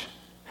lunch.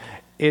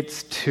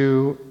 It's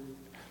to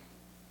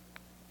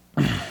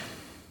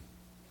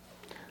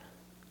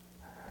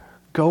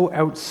go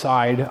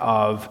outside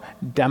of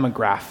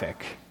demographic.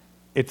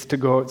 It's to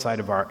go outside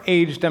of our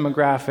age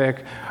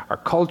demographic, our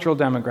cultural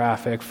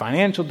demographic,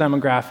 financial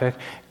demographic,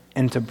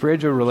 and to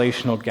bridge a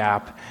relational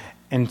gap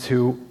and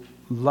to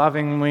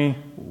lovingly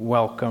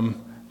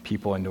welcome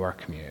people into our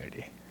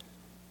community.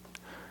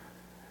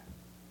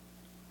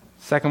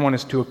 Second one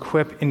is to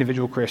equip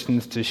individual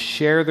Christians to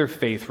share their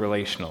faith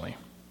relationally.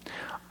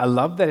 I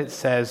love that it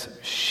says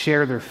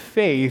share their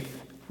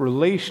faith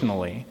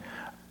relationally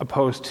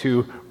opposed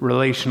to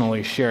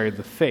relationally share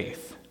the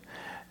faith.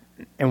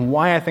 And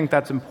why I think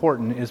that's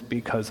important is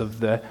because of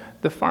the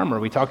farmer.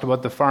 We talked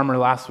about the farmer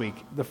last week.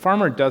 The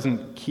farmer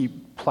doesn't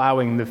keep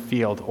plowing the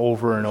field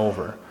over and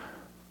over,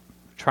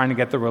 trying to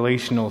get the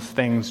relational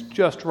things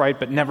just right,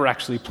 but never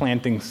actually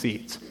planting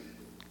seeds.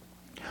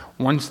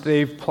 Once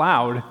they've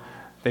plowed,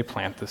 they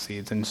plant the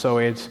seeds. And so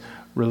it's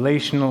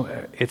relational,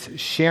 it's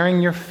sharing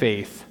your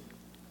faith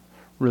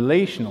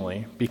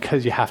relationally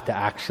because you have to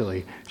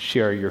actually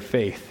share your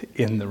faith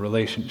in the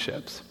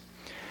relationships.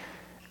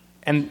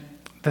 And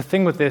the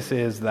thing with this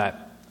is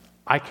that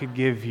I could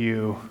give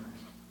you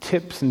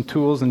tips and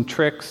tools and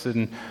tricks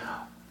and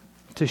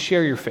to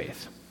share your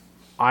faith.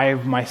 I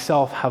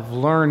myself have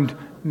learned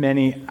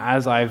many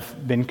as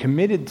I've been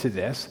committed to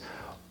this.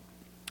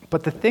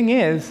 But the thing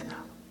is,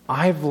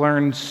 I've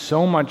learned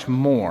so much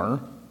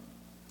more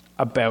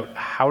about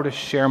how to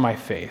share my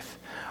faith,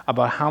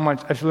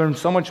 I've learned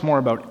so much more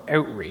about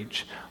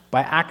outreach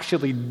by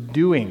actually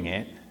doing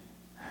it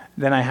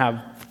than I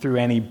have through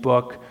any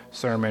book,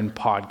 sermon,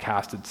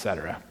 podcast,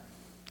 etc.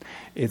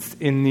 It's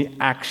in the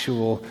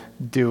actual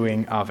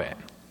doing of it.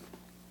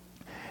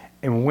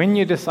 And when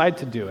you decide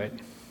to do it,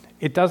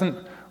 it doesn't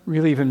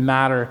really even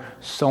matter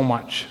so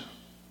much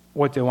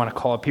what they want to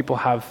call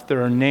it.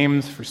 There are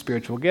names for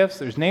spiritual gifts,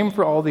 there's names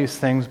for all these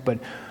things, but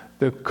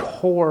the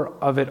core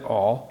of it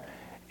all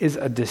is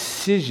a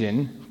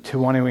decision to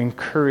want to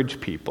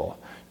encourage people,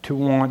 to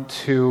want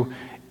to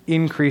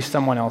increase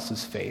someone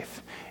else's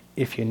faith.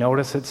 If you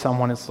notice that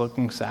someone is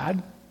looking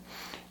sad,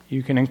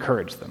 you can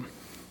encourage them.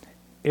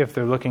 If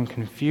they're looking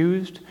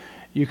confused,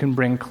 you can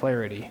bring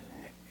clarity.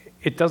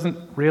 It doesn't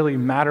really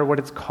matter what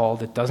it's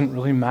called. It doesn't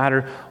really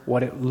matter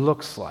what it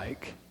looks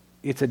like.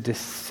 It's a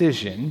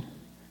decision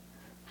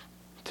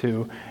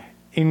to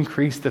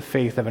increase the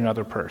faith of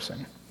another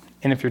person.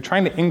 And if you're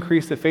trying to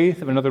increase the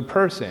faith of another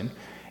person,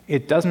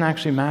 it doesn't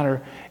actually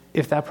matter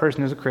if that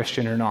person is a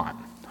Christian or not.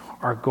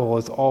 Our goal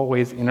is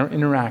always in our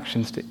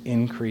interactions to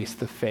increase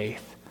the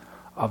faith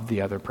of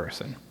the other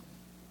person.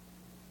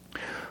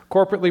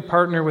 Corporately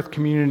partner with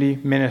community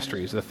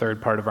ministries, the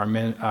third part of our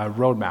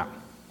roadmap.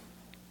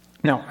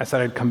 Now, I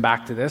said I'd come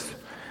back to this,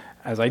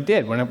 as I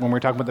did when we were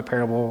talking about the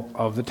parable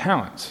of the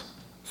talents.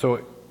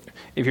 So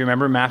if you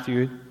remember,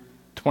 Matthew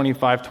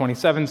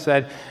 25:27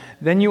 said,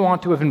 "Then you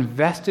ought to have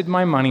invested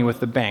my money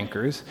with the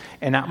bankers,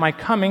 and at my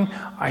coming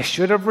I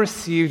should have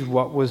received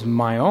what was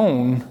my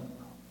own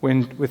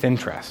with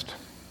interest."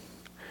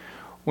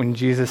 When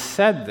Jesus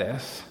said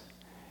this,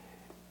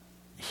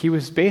 he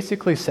was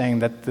basically saying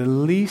that the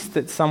least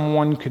that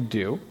someone could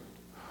do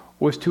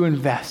was to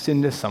invest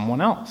into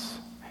someone else.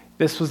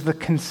 This was the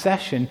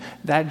concession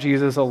that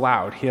Jesus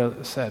allowed. He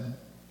said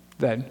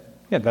that,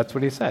 that's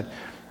what he said.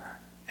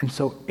 And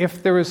so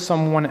if there is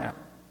someone,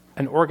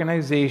 an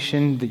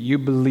organization that you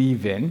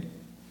believe in,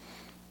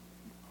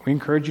 we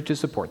encourage you to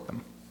support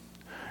them.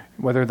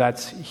 Whether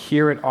that's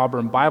here at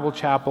Auburn Bible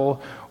Chapel,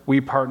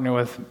 we partner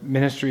with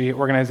ministry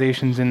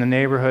organizations in the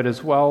neighborhood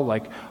as well,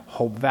 like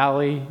Hope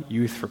Valley,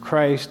 Youth for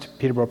Christ,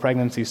 Peterborough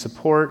Pregnancy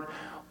Support,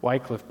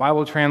 Wycliffe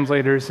Bible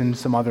Translators, and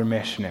some other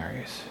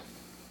missionaries.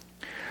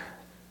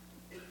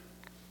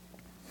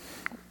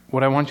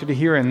 What I want you to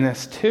hear in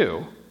this,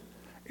 too,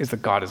 is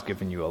that God has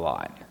given you a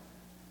lot.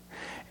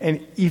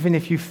 And even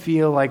if you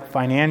feel like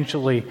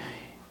financially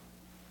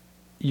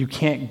you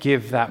can't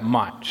give that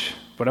much,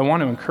 what I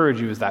want to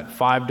encourage you is that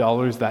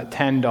 $5, that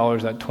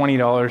 $10, that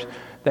 $20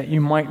 that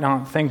you might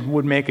not think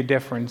would make a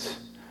difference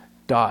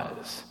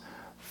does.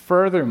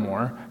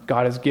 Furthermore,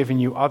 God has given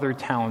you other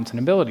talents and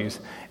abilities,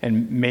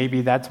 and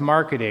maybe that's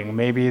marketing,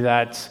 maybe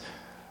that's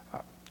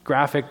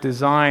graphic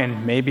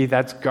design, maybe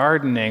that's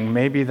gardening,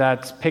 maybe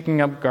that's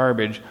picking up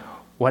garbage.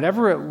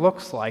 Whatever it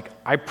looks like,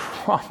 I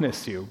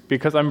promise you,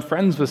 because I'm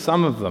friends with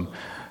some of them,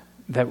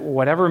 that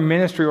whatever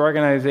ministry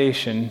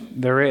organization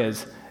there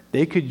is,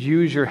 they could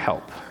use your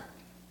help.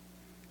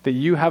 That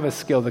you have a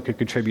skill that could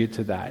contribute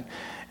to that.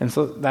 And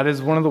so that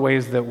is one of the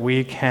ways that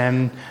we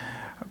can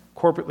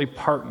corporately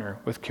partner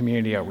with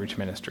community outreach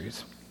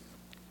ministries.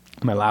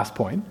 My last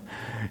point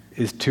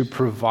is to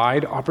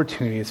provide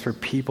opportunities for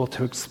people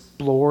to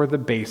explore the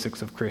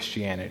basics of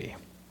Christianity.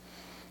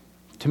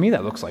 To me,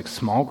 that looks like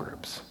small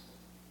groups,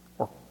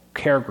 or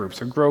care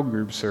groups, or grow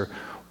groups, or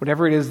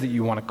whatever it is that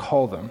you want to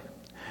call them.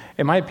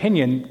 In my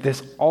opinion,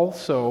 this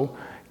also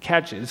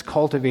catches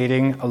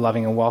cultivating a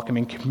loving and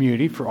welcoming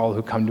community for all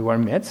who come to our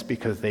midst,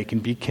 because they can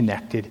be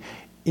connected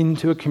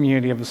into a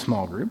community of a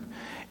small group.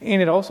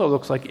 And it also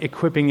looks like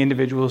equipping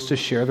individuals to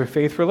share their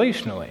faith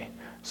relationally.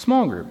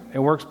 Small group, it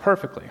works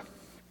perfectly.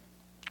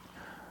 I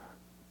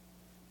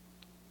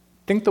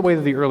think the way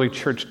that the early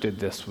church did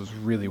this was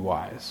really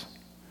wise.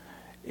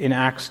 In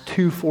Acts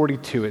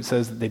 2:42, it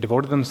says that they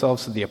devoted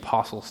themselves to the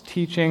apostles'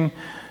 teaching,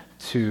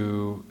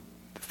 to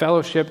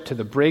fellowship, to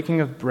the breaking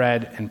of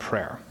bread and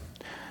prayer.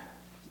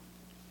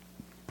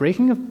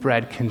 Breaking of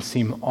bread can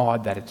seem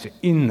odd that it's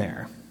in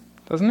there,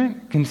 doesn't it?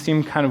 It can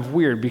seem kind of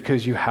weird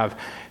because you have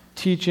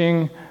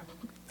teaching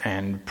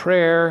and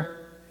prayer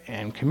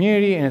and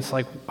community, and it's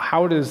like,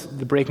 how does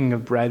the breaking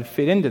of bread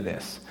fit into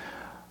this?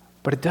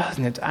 But it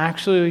doesn't. It's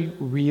actually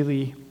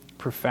really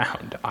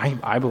profound.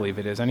 I believe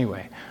it is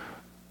anyway.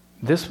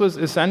 This was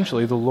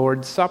essentially the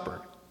Lord's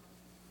Supper.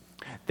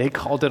 They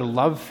called it a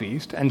love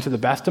feast, and to the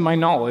best of my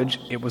knowledge,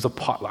 it was a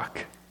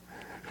potluck.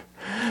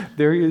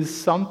 There is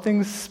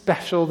something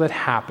special that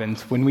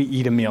happens when we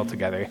eat a meal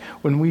together.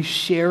 When we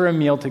share a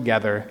meal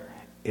together,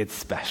 it's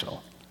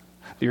special.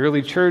 The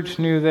early church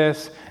knew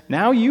this.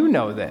 Now you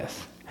know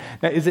this.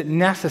 Now, is it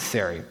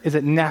necessary? Is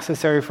it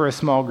necessary for a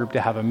small group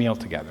to have a meal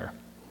together?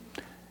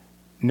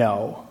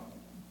 No,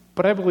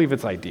 but I believe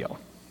it's ideal.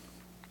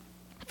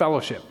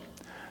 Fellowship.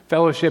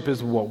 Fellowship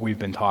is what we've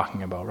been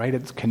talking about, right?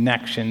 It's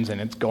connections,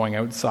 and it's going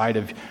outside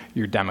of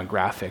your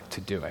demographic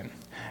to do it.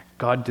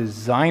 God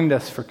designed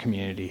us for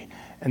community,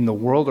 and the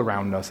world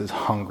around us is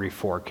hungry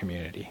for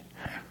community.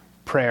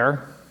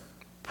 Prayer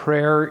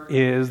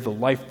is the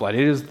lifeblood.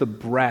 It is the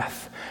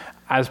breath.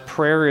 As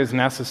prayer is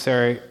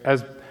necessary,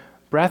 as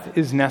breath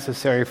is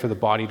necessary for the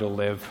body to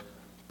live,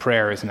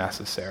 prayer is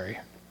necessary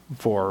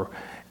for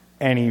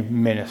any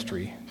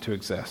ministry to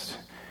exist.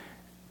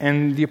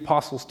 And the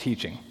apostles'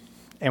 teaching.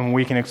 And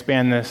we can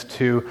expand this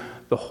to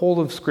the whole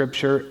of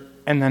Scripture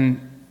and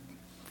then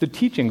the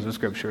teachings of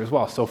Scripture as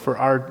well. So for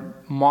our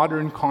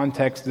modern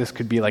context, this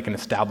could be like an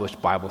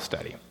established Bible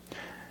study.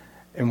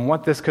 And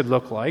what this could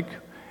look like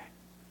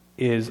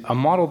is a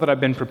model that I've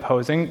been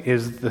proposing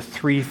is the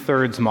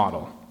 3/3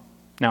 model.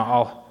 Now,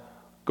 I'll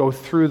go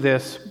through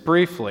this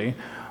briefly,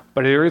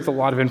 but there is a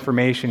lot of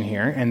information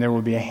here, and there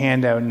will be a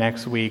handout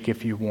next week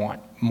if you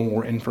want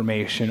more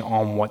information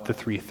on what the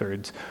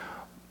 3/3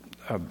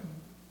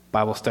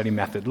 Bible study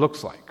method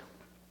looks like.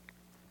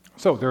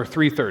 So there are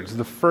 3/3.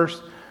 The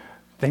first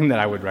thing that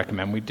I would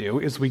recommend we do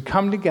is we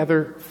come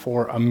together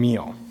for a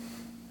meal.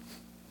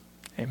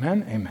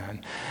 Amen?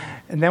 Amen.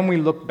 And then we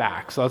look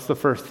back. So that's the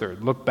first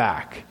third. Look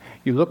back.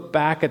 You look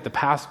back at the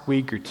past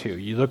week or two.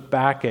 You look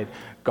back at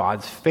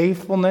God's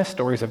faithfulness,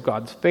 stories of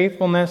God's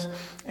faithfulness,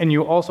 and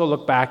you also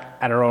look back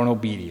at our own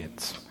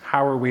obedience.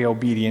 How are we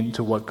obedient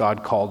to what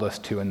God called us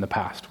to in the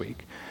past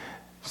week?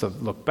 So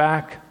look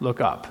back,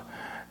 look up.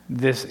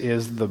 This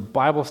is the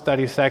Bible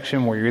study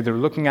section where you're either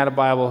looking at a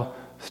Bible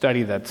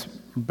study that's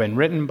been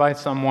written by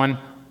someone,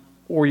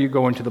 or you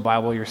go into the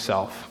Bible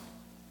yourself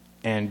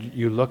and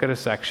you look at a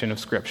section of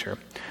Scripture.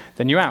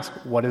 Then you ask,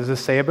 what does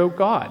this say about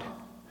God?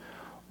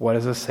 What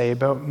does this say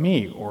about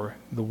me or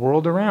the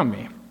world around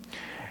me?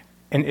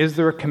 And is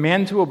there a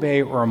command to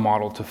obey or a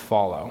model to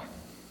follow?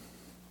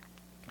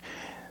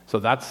 So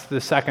that's the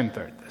second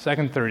third. The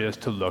second third is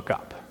to look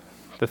up.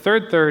 The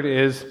third third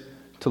is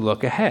to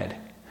look ahead.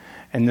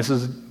 And this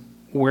is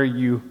where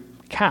you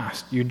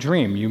cast, you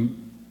dream, you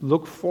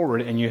look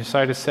forward, and you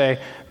decide to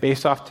say,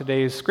 based off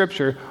today's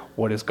Scripture,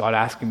 what is God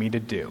asking me to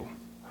do?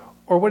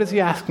 Or what is He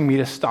asking me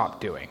to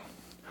stop doing?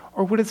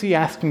 Or what is He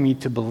asking me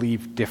to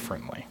believe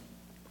differently?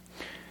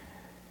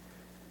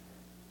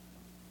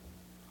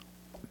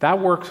 That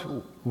works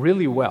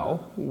really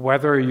well,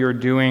 whether you're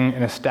doing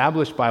an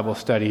established Bible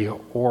study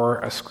or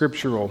a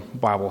scriptural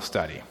Bible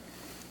study.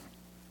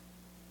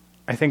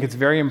 I think it's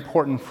very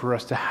important for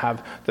us to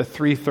have the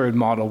 3-third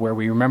model where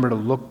we remember to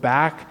look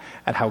back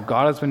at how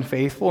God has been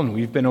faithful and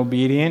we've been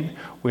obedient.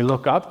 We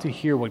look up to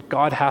hear what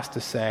God has to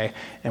say,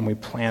 and we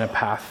plan a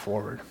path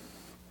forward.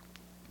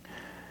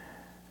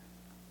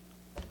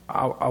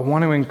 I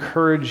want to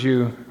encourage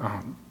you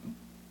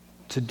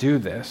to do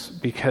this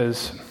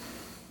because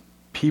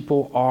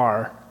people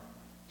are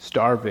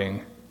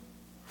starving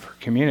for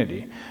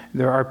community.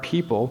 There are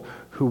people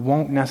who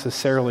won't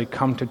necessarily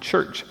come to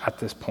church at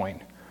this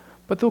point,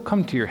 but they'll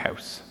come to your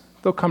house.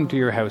 They'll come to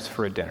your house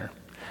for a dinner.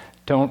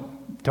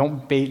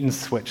 Don't bait and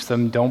switch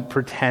them. Don't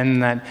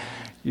pretend that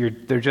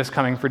they're just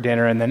coming for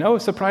dinner and then, oh,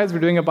 surprise, we're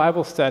doing a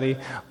Bible study.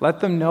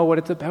 Let them know what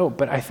it's about.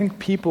 But I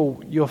think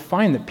you'll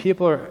find that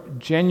people are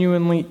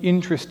genuinely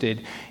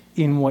interested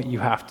in what you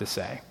have to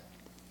say.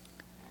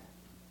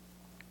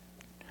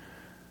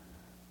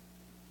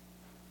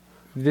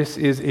 This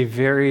is a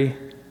very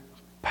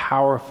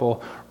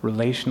powerful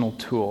relational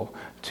tool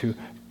to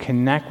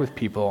connect with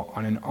people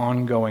on an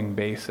ongoing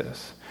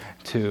basis,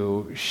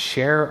 to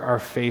share our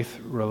faith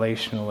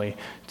relationally,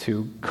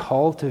 to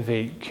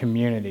cultivate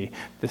community.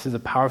 This is a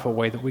powerful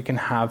way that we can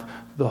have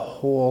the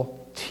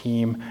whole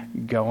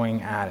team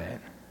going at it.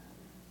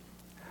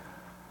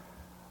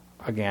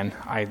 Again,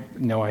 I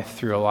know I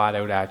threw a lot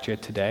out at you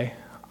today,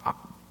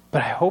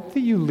 but I hope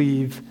that you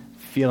leave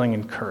feeling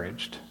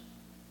encouraged.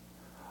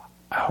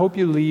 I hope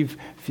you leave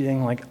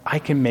feeling like I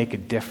can make a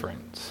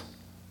difference.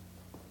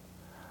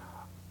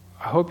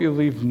 I hope you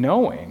leave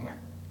knowing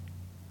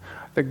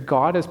that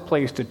God has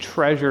placed a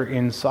treasure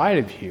inside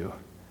of you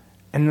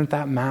and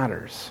that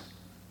matters.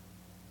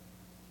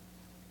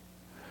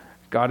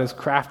 God has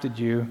crafted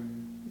you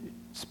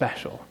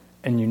special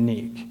and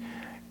unique,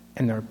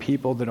 and there are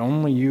people that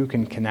only you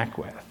can connect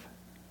with.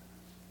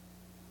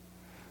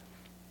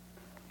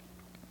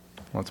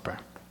 Let's pray.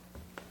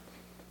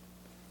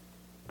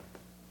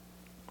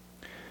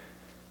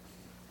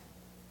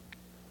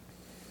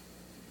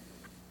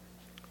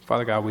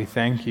 Father God, we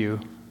thank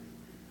you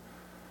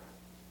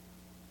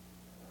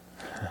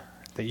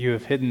that you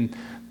have hidden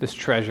this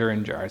treasure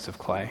in jars of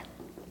clay.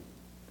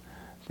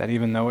 That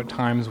even though at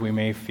times we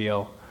may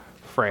feel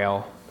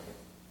frail,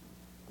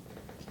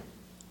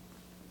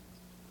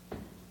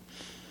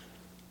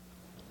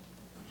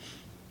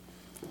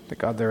 that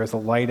God, there is a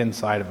light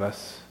inside of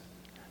us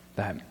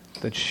that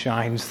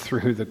shines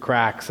through the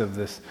cracks of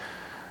this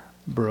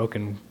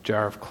broken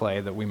jar of clay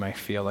that we might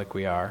feel like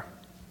we are.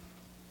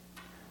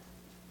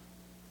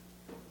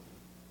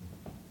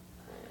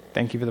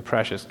 Thank you for the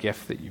precious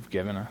gift that you've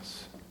given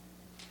us.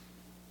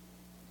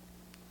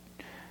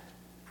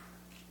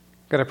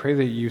 God, I pray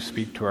that you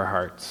speak to our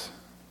hearts,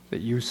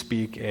 that you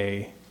speak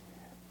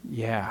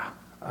yeah,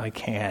 I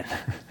can,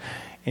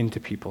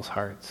 into people's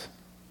hearts.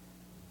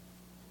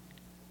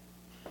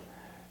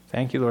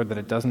 Thank you, Lord, that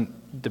it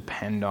doesn't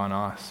depend on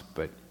us,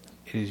 but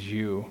it is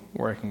you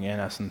working in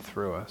us and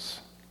through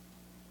us.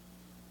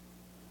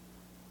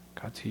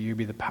 God, to you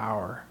be the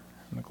power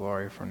and the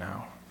glory from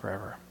now,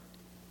 forever.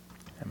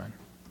 Amen.